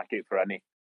the market for any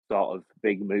sort of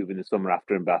big move in the summer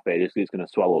after Mbappe. Just it's going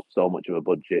to swallow up so much of a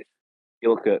budget. You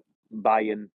look at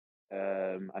Bayern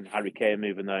and Harry Kane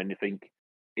moving there, and you think,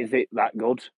 is it that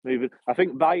good moving? I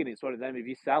think Bayern it's one of them. If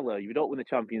you sell her, if you don't win the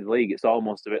Champions League, it's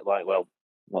almost a bit like, well,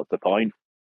 what's the point?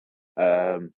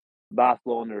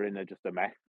 Barcelona are in just a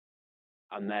mess,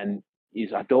 and then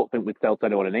I don't think we'd sell to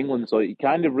anyone in England. So you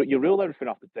kind of you rule everything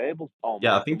off the table Yeah, almost.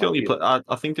 I think the only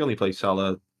I think the only place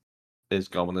Salah is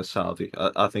going is Saudi.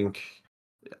 I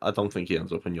don't think he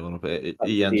ends up in Europe.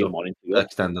 He ends up wanting to go.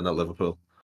 extending at Liverpool.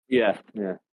 Yeah,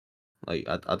 yeah. Like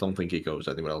I don't think he goes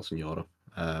anywhere else in Europe.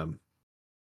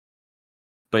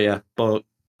 But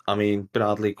I mean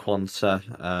Bradley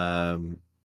Quansah.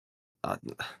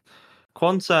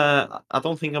 Quansah, I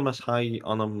don't think I'm as high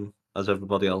on him as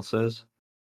everybody else is.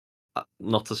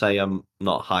 Not to say I'm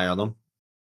not high on him,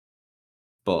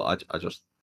 but I just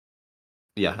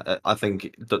yeah, I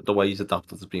think the way he's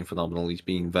adapted has been phenomenal. He's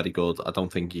been very good. I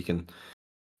don't think you can.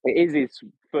 It is his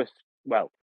first,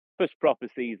 well, first proper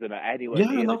season at anywhere Yeah,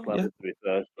 I near this know. Yeah, level to be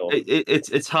fair. So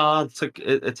it's hard to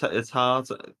it's hard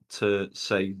to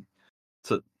say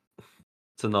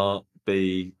to not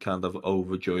be kind of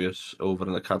overjoyous over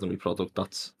an academy product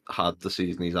that's had the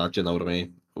season he's had. You know what I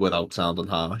mean? Without sounding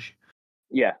harsh.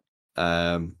 yeah,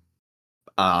 Um,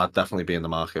 I'd definitely be in the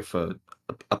market for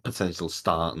a potential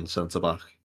starting centre back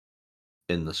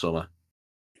in the summer.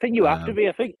 I think you have to Um, be.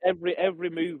 I think every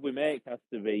move we make has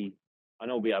to be. I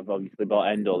know we have obviously bought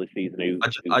Endo this season.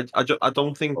 I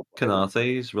don't think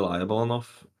Canate is reliable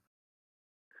enough.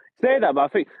 Say that,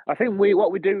 but I think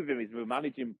what we do with him is we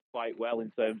manage him quite well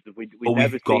in terms of we But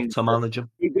never we've got seem to to. manage him.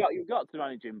 You've got to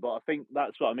manage him, but I think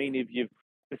that's what I mean. If you've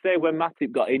to say when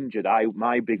Matip got injured,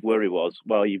 my big worry was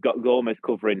well you've got Gomez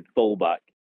covering fullback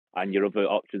and your other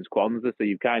options Kwanzaa, so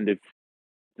you kind of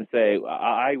to say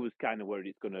I was kind of worried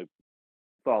it's going to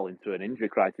fall into an injury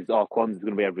crisis. Oh, Kwanzaa's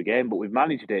going to be every game, but we've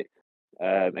managed it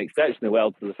exceptionally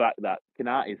well to the fact that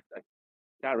Kanat is. I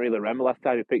can't really remember last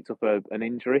time he picked up an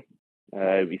injury.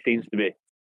 He seems to be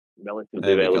relatively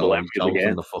There we available go. every He's other out in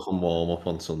game. the fucking warm up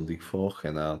on Sunday.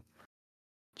 Fucking hell.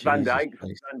 Van Jesus Dijk,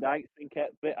 Christ. Van Dijk's been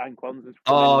kept fit, and Kwanzaa's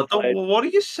come in Oh, and played. what are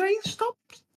you saying? Stop.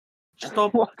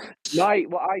 Stop. what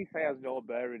what I say has no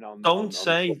bearing Don't on the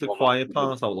say the football quiet match.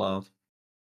 part out loud.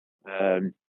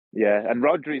 Yeah, and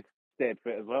Rodri's stayed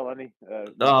fit as well, hasn't he?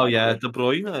 Not Oh, like yeah. De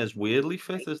Bruyne is weirdly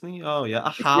fit, isn't he? Oh, yeah.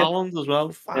 yeah, Haaland as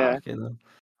well. yeah, Fucking hell.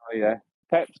 oh yeah.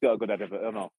 Pep's got a good head of it.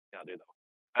 Oh no, can't do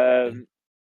that. Yeah.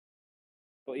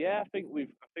 But yeah, I think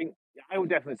yeah, I would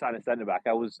definitely sign a centre back.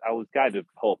 I was kind of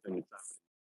hoping we'd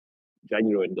sign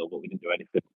January window, but we didn't do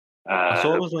anything. I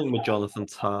saw Um, his link with Jonathan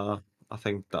Tah. I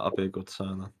think that'd be a good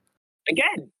signing.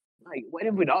 Again, like when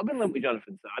have we not been linked with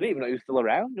Jonathan? I didn't even know he was still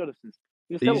around. He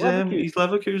was still at Leverkusen. He's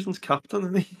Leverkusen's captain,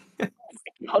 isn't he?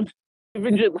 God, we've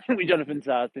been linked with Jonathan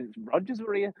Sarr since Rodgers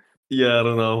were here. Yeah, I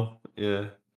don't know. Yeah.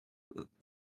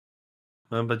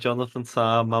 Remember Jonathan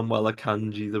Tah, Manuel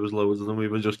Akanji, there was loads of them we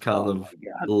were just kind Oh of my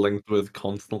god! linked with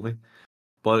constantly.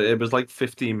 But it was like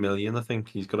 15 million, I think.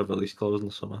 He's got a release clause in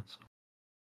the summer.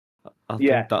 So I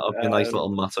Yeah, think that would be a nice little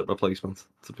Matip replacement,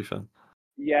 to be fair.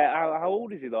 yeah. How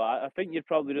old is he though? I think you'd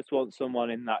probably just want someone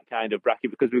in that kind of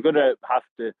bracket because we're going to have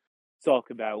to talk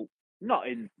about not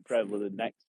in probably the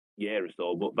next year or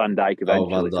so, but Van Dijk Oh, Van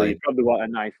eventually. So you Dijk. probably want a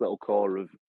nice little core of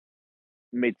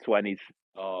mid-20s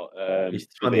or He's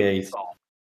maybe 28.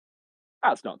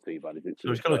 that's not too bad, is it?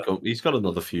 To So be fair. he's got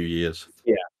another few years.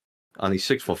 Yeah. And he's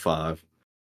 6'5",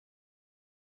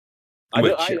 I don't.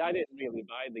 which I didn't really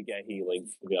buy the get healing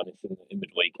to be honest in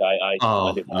midweek. I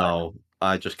oh didn't buy it. no.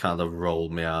 I just kind of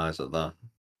rolled my eyes at that.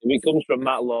 If it comes from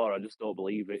Matt Law, I just don't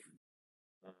believe it.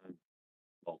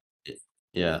 Well, Y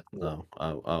yeah, Yeah, no,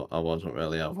 I wasn't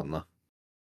really having that.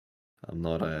 I'm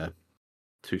not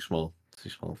too small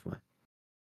for me.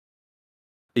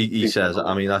 He too says, I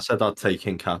small. mean, I said I'd take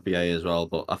Hincapié as well,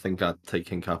 but I think I'd take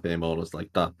Hincapié more as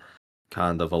like that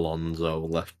kind of Alonso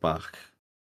left back,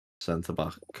 centre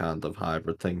back kind of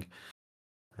hybrid thing.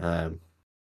 Um,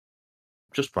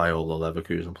 just by all the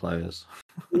Leverkusen players.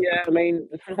 Yeah, I mean,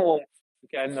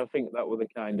 again, I think that was the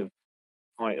kind of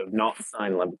point of not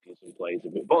signing Leverkusen players a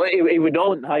bit. But if we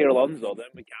don't hire Alonso, then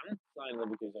we can sign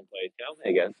Leverkusen players, can't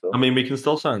we? I guess so. I mean, we can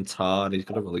still sign Tar. He's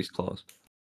got a release clause.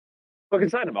 We can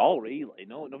sign them all, really.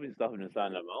 No, nothing's stopping us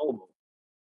signing them all.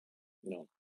 But,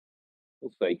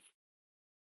 we'll see.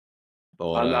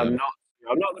 But I'm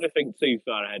not going to think too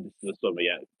far ahead to the summer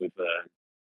yet with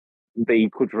the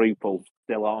quadruple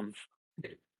still on.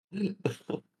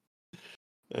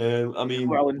 I mean,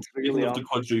 Well and speaking truly of the on.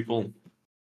 quadruple,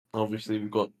 obviously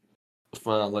we've got the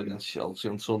final against Chelsea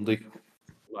on Sunday.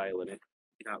 While in it.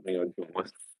 Can't think of anything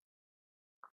worse.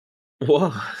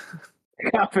 What?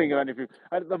 Can't think of anything.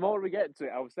 And the more we get to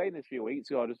it, I was saying this a few weeks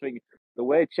ago, I just think the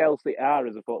way Chelsea are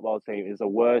as a football team is the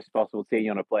worst possible team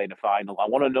you want to play in a final. I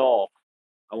want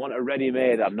a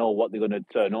ready-made, I know what they're going to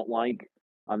turn up like.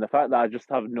 And the fact that I just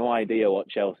have no idea what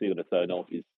Chelsea are going to turn up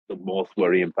is the most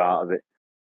worrying part of it.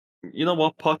 You know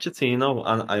what, Pochettino,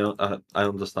 and I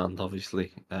understand.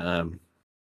 Obviously,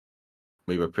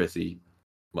 we were pretty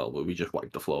well. We just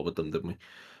wiped the floor with them, didn't we?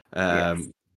 Yes.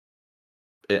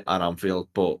 At Anfield,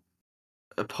 but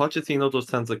Pochettino does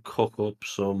tend to cook up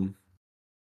some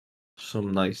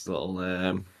nice little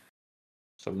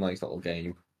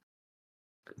game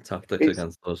tactics It's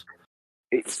against us.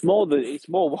 it's more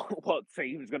what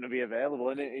team's going to be available,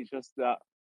 and it's just that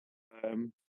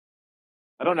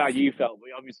I don't know how you felt, but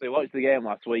we obviously watched the game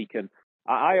last week, and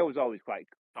I was always quite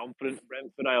confident.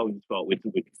 Brentford, I always thought we'd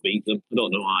beat them. I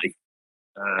don't know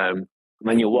why. And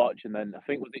then you watch, and then I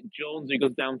think was it Jones who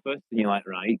goes down first, and you're like,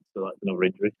 right, so that's another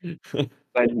injury.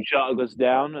 Then Shota goes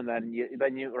down, and then you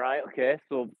right, okay,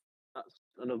 so that's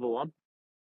another one.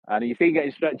 And you think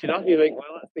getting stretched off, you think,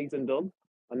 well, that's season done.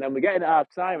 And then we get in at half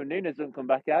time, and Nunes doesn't come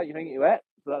back out. You think you're wet,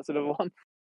 so that's another one.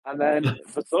 And then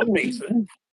for some reason,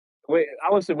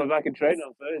 Allison went back in training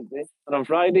on Thursday, and on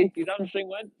Friday his hamstring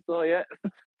went. So yeah,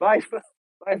 by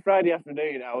Friday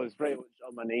afternoon, I was pretty much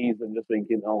on my knees and just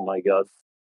thinking, oh my god.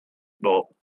 But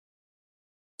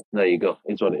there you go.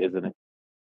 It's what it is, isn't it?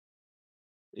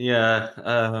 Yeah,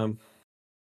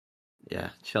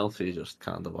 Chelsea just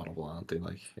kind of horrible, aren't they?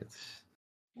 Like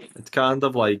it's kind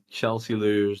of like Chelsea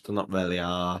lose, they're not really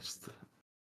asked.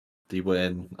 They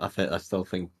win. I still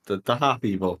think that they're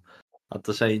happy, but at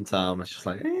the same time, it's just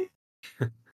like, eh.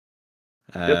 Just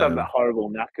have that horrible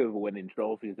knack of winning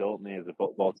trophies, don't they, as a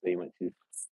football team, which is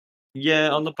Yeah.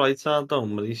 On the bright side, though,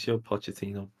 Mauricio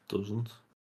Pochettino doesn't.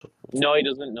 So, no, he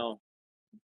doesn't know.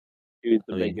 Who's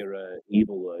the I mean, bigger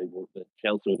evil? Was the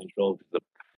Chelsea winning trophies, the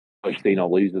Pochettino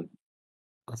losing?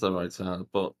 that's the right side.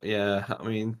 But yeah, I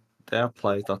mean, there are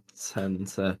players that tend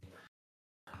to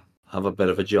have a bit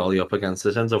of a jolly up against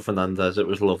us. Enzo Fernandez, it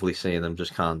was lovely seeing him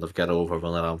just kind of get over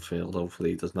run at Anfield.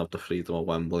 Hopefully, he doesn't have the freedom of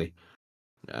Wembley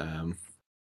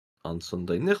on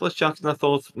Sunday. Nicholas Jackson, I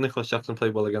thought Nicholas Jackson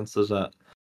played well against us at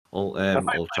Old, I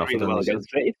thought he Old played Trafford, really and well he said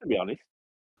against City, to be honest.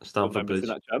 Don't Stamford remember seeing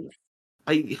Bridge.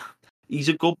 that chance. He's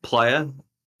a good player.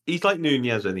 He's like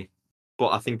Nunez, isn't he? But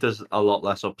I think there's a lot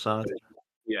less upside.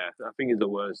 Yeah, I think he's the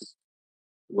worst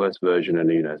version of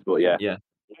Nunes. But yeah, Yeah,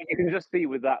 you can just see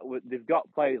with that they've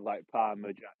got players like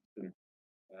Palmer, Jackson,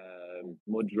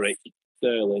 Mudryk,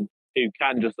 Sterling, who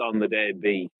can just on the day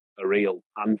be a real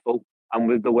handful. And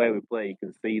with the way we play, you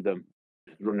can see them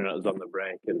running at us on the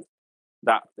break, and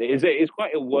that is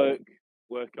quite a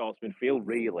workhorse midfield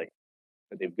really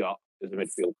that they've got as a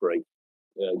midfield three.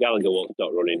 Gallagher won't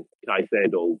stop running.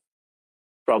 Caicedo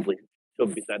probably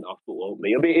should be sent off, but won't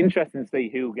be. It'll be interesting to see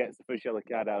who gets the first yellow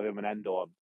card out of him and Endo on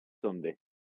Sunday,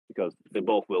 because they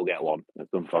both will get one at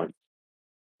some point.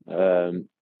 And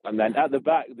then at the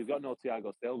back, they've got no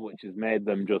Thiago Silva, which has made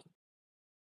them just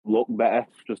look better,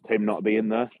 just him not being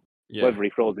there. yeah, Whether he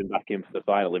throws him back in for the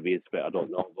final if he is fit, I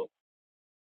don't know. But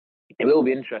it will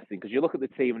be interesting because you look at the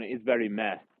team and it is very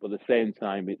meh, but at the same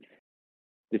time,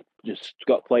 they've just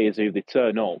got players who they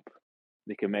turn up,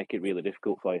 they can make it really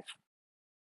difficult for you.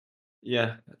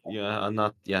 yeah, and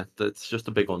that's just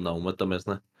a big unknown with them,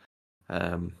 isn't it?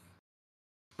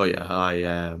 But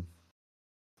yeah,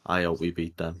 I hope we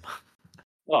beat them.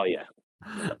 Oh yeah,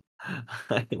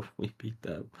 I hope we beat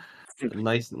them.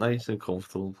 Nice and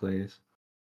comfortable, please.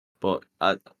 But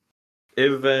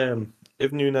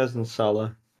if Nunes and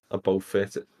Salah are both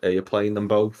fit, are you playing them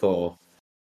both or?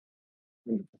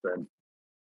 100%.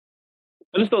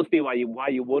 I just don't see why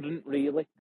you wouldn't really.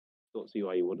 Don't see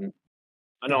why you wouldn't.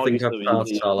 I know I think I'd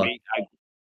obviously start Salah.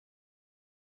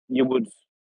 you would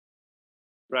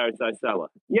prioritize Salah.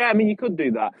 Yeah, I mean you could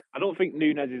do that. I don't think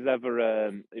Nunes is ever,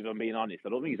 if I'm being honest, I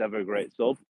don't think he's ever a great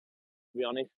sub. To be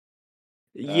honest,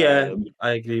 Yeah,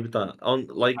 I agree with that. On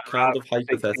like kind of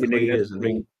hypothetically, Nunes. isn't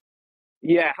he?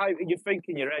 Yeah, how you think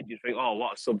in your head, you think, oh,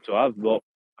 what a sub to have. But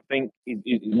I think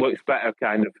it works better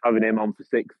kind of having him on for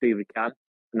 60 if he can,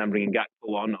 and then bringing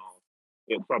Gakpo on, or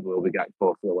it probably will be Gakpo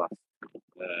for the last.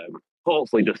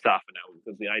 Hopefully just half an hour,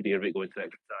 because the idea of it going to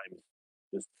extra time is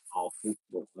just awful.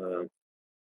 But,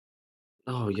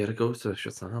 Oh, you gotta go to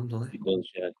extra time, don't it does,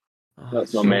 yeah. Oh, That's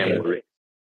it's my so main good. worry.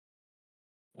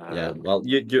 Yeah, well,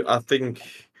 I think,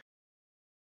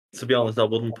 to be honest, I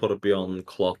wouldn't put it beyond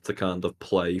Klopp to kind of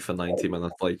play for 90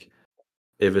 minutes. Like,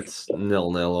 if it's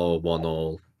 0-0 or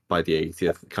 1-0 by the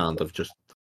 80th, kind of just.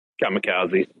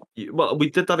 Kamikaze. Well, we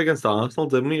did that against Arsenal,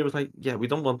 didn't we? It was like, yeah, we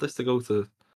don't want this to go to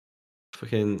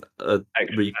fucking a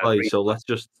replay, so let's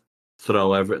just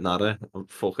throw everything at it. And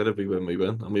fuck it, if we win, we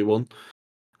win, and we won.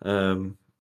 The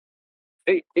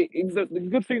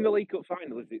good thing in the League Cup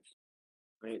final is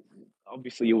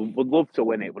obviously you would love to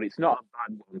win it, but it's not a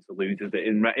bad one to lose, is it?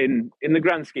 In the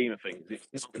grand scheme of things,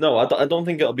 it's not. No, I don't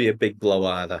think it'll be a big blow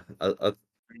either.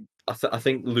 I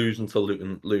think losing to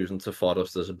Luton, losing to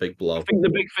Forest is a big blow. I think the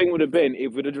big thing would have been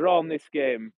if we'd have drawn this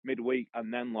game midweek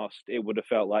and then lost, it would have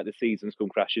felt like the season's come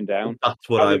crashing down. That's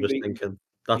what I Having was beaten, thinking.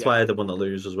 That's why I didn't want to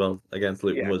lose as well against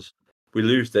Luton. yeah, Was we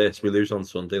lose this, we lose on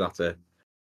Sunday. That's it.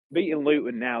 beating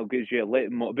Luton now gives you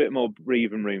a bit more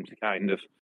breathing room to kind of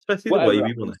Especially the way whatever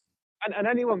we won happens. it. And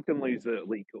anyone can lose a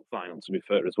League Cup final, to be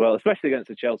fair, as well, especially against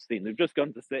the Chelsea team. They've just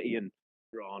gone to City and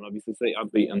drawn. Obviously, City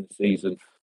have beaten the season.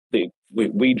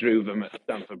 We drew them at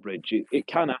Stamford Bridge. It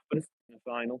can happen in the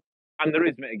final. And there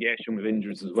is mitigation with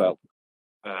injuries as well.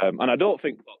 And I don't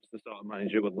think Klopp's the sort of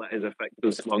manager who would let his affect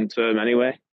us long term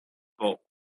anyway. But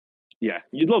yeah,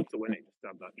 you'd love to win it, just to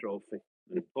have that trophy.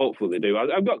 And hopefully they do.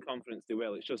 I've got confidence they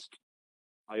will. It's just,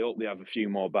 I hope they have a few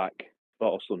more back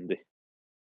for Sunday.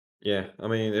 Yeah, I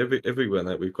mean, if we win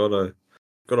it, we've got a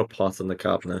pot in the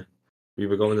cabinet. We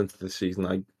were going into the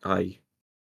season. I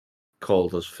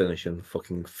called us finishing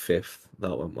fucking 5th.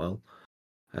 That went well.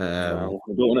 Well,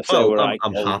 I don't want to say Well, where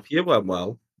I'm happy it went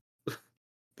well,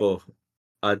 but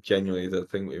I genuinely did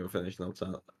think we were finishing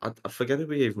outside. I forget if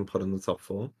we even put in the top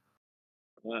 4.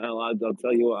 Well, I'll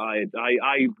tell you what, I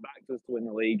backed us to win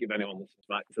the league if anyone listens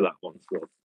back to that one. So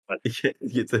Yeah,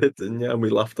 you did, didn't you? And we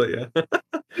laughed at you.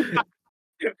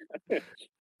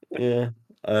 Yeah.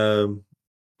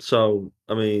 So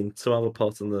I mean, to have a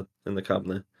pot in the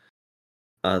cabinet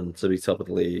and to be top of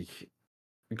the league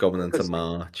going into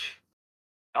March.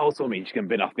 Also means you can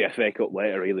bin off the FA Cup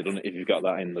later, really, doesn't it? If you've got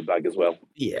that in the bag as well.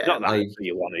 Yeah, Not that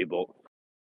you want it, but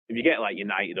if you get like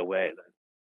United away,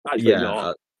 then actually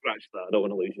no, scratch that. I don't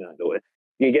want to lose United away.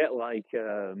 You get like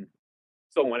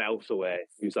someone else away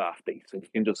who's half decent, you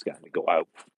can just kind of go out.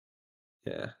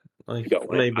 Yeah, like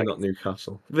maybe not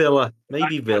Newcastle, maybe Villa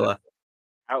Villa.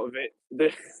 Out of it,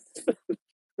 Villa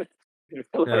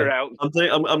Yeah. out.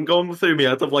 I'm going through my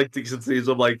head of like decent teams.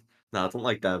 I'm like, nah, I don't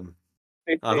like them.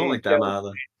 I don't like them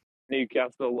either.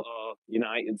 Newcastle or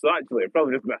United. So actually,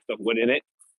 probably just best off winning it.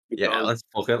 Yeah, let's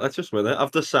fuck it. Let's just win it.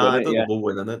 I've decided that we're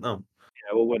winning it now.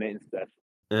 Yeah, we'll win it instead.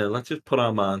 Yeah, let's just put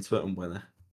our mind to it and win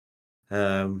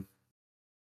it.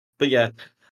 But yeah,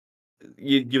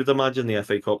 you'd imagine the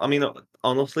FA Cup. I mean,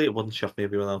 honestly, it wouldn't shock me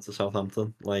if we went out to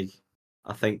Southampton. Like,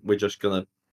 I think we're just gonna.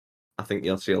 I think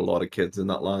you'll see a lot of kids in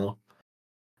that lineup.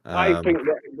 I think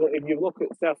that if you look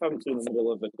at Southampton in the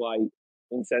middle of a quite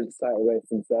intense title race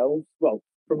themselves, well,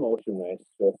 promotion race,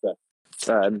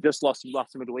 just lost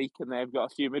last midweek and they've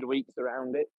got a few midweeks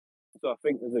around it. So I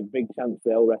think there's a big chance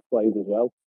they'll rest players as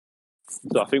well.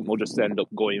 So I think we'll just end up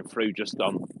going through just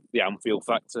on the Anfield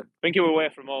factor. I think if we're away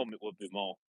from home, it would be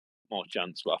more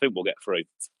chance, but I think we'll get through.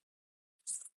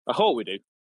 I hope we do,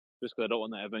 just because I don't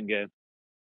want that Everton game.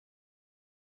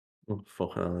 Oh,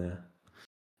 fucking hell, yeah.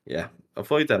 Yeah,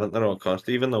 avoid them at all cost,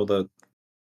 even though they're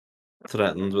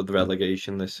threatened with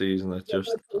relegation this season. It's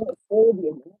just.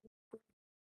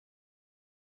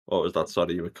 What was that?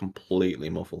 Sorry, you were completely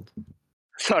muffled.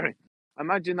 Sorry.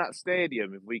 Imagine that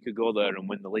stadium if we could go there and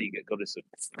win the league at Goodison.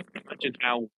 Imagine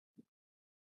how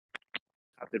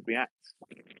they'd react.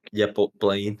 Yeah, but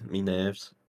Blayne, me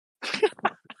nerves.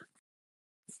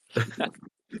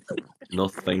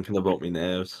 Not thinking about me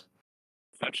nerves.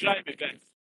 I'm trying my best.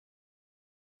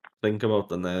 Think about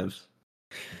the nerves.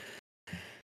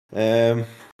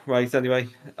 Right, anyway,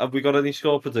 have we got any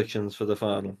score predictions for the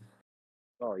final?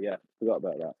 Oh, yeah, forgot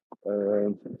about that.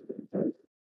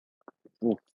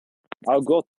 I'll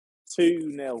go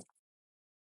 2-0.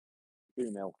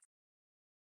 2-0.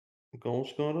 Goal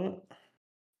scorer?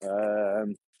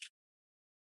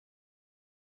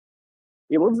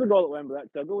 He loves the goal at Wembley.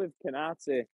 I'll go with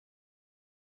Canate.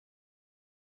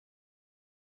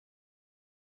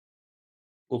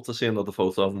 Love to see another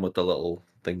photo of him with the little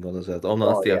thing on his head. Oh, no,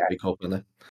 that's the FA Cup, isn't it?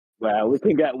 Well, we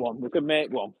can get one. We can make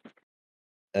one.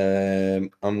 I'm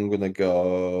going to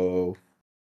go.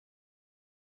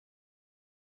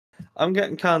 I'm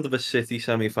getting kind of a City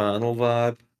semi-final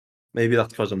vibe. Maybe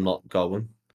that's because I'm not going.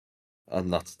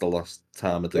 And that's the last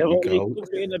time I think we go. You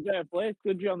could be in a better place,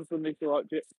 could you, on Sunday to watch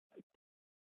it?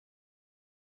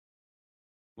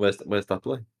 Where's that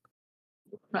play?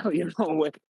 Well,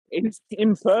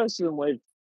 in person with,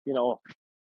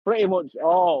 pretty much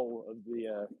all of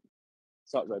the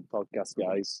Top Red podcast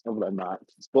guys, other than Matt.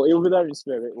 But he'll be there in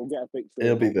spirit. We'll get a picture.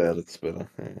 He'll be there at Spinner.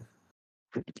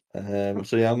 Yeah.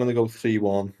 So yeah, I'm gonna go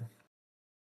 3-1.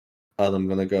 And I'm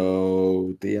gonna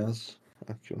go Diaz,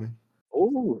 actually.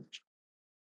 Oh.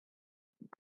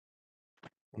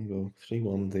 I'll go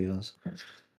 3-1 Diaz.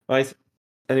 Right.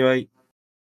 Anyway,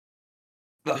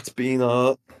 that's been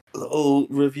our little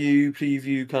review,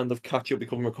 preview, kind of catch up. We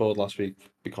couldn't record last week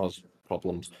because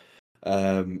problems.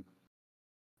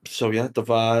 So yeah, the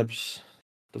vibes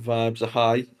are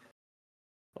high.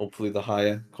 Hopefully they're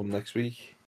higher come next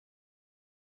week.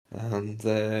 And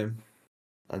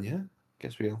yeah,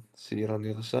 guess we'll see you on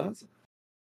the other side.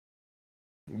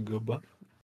 Goodbye.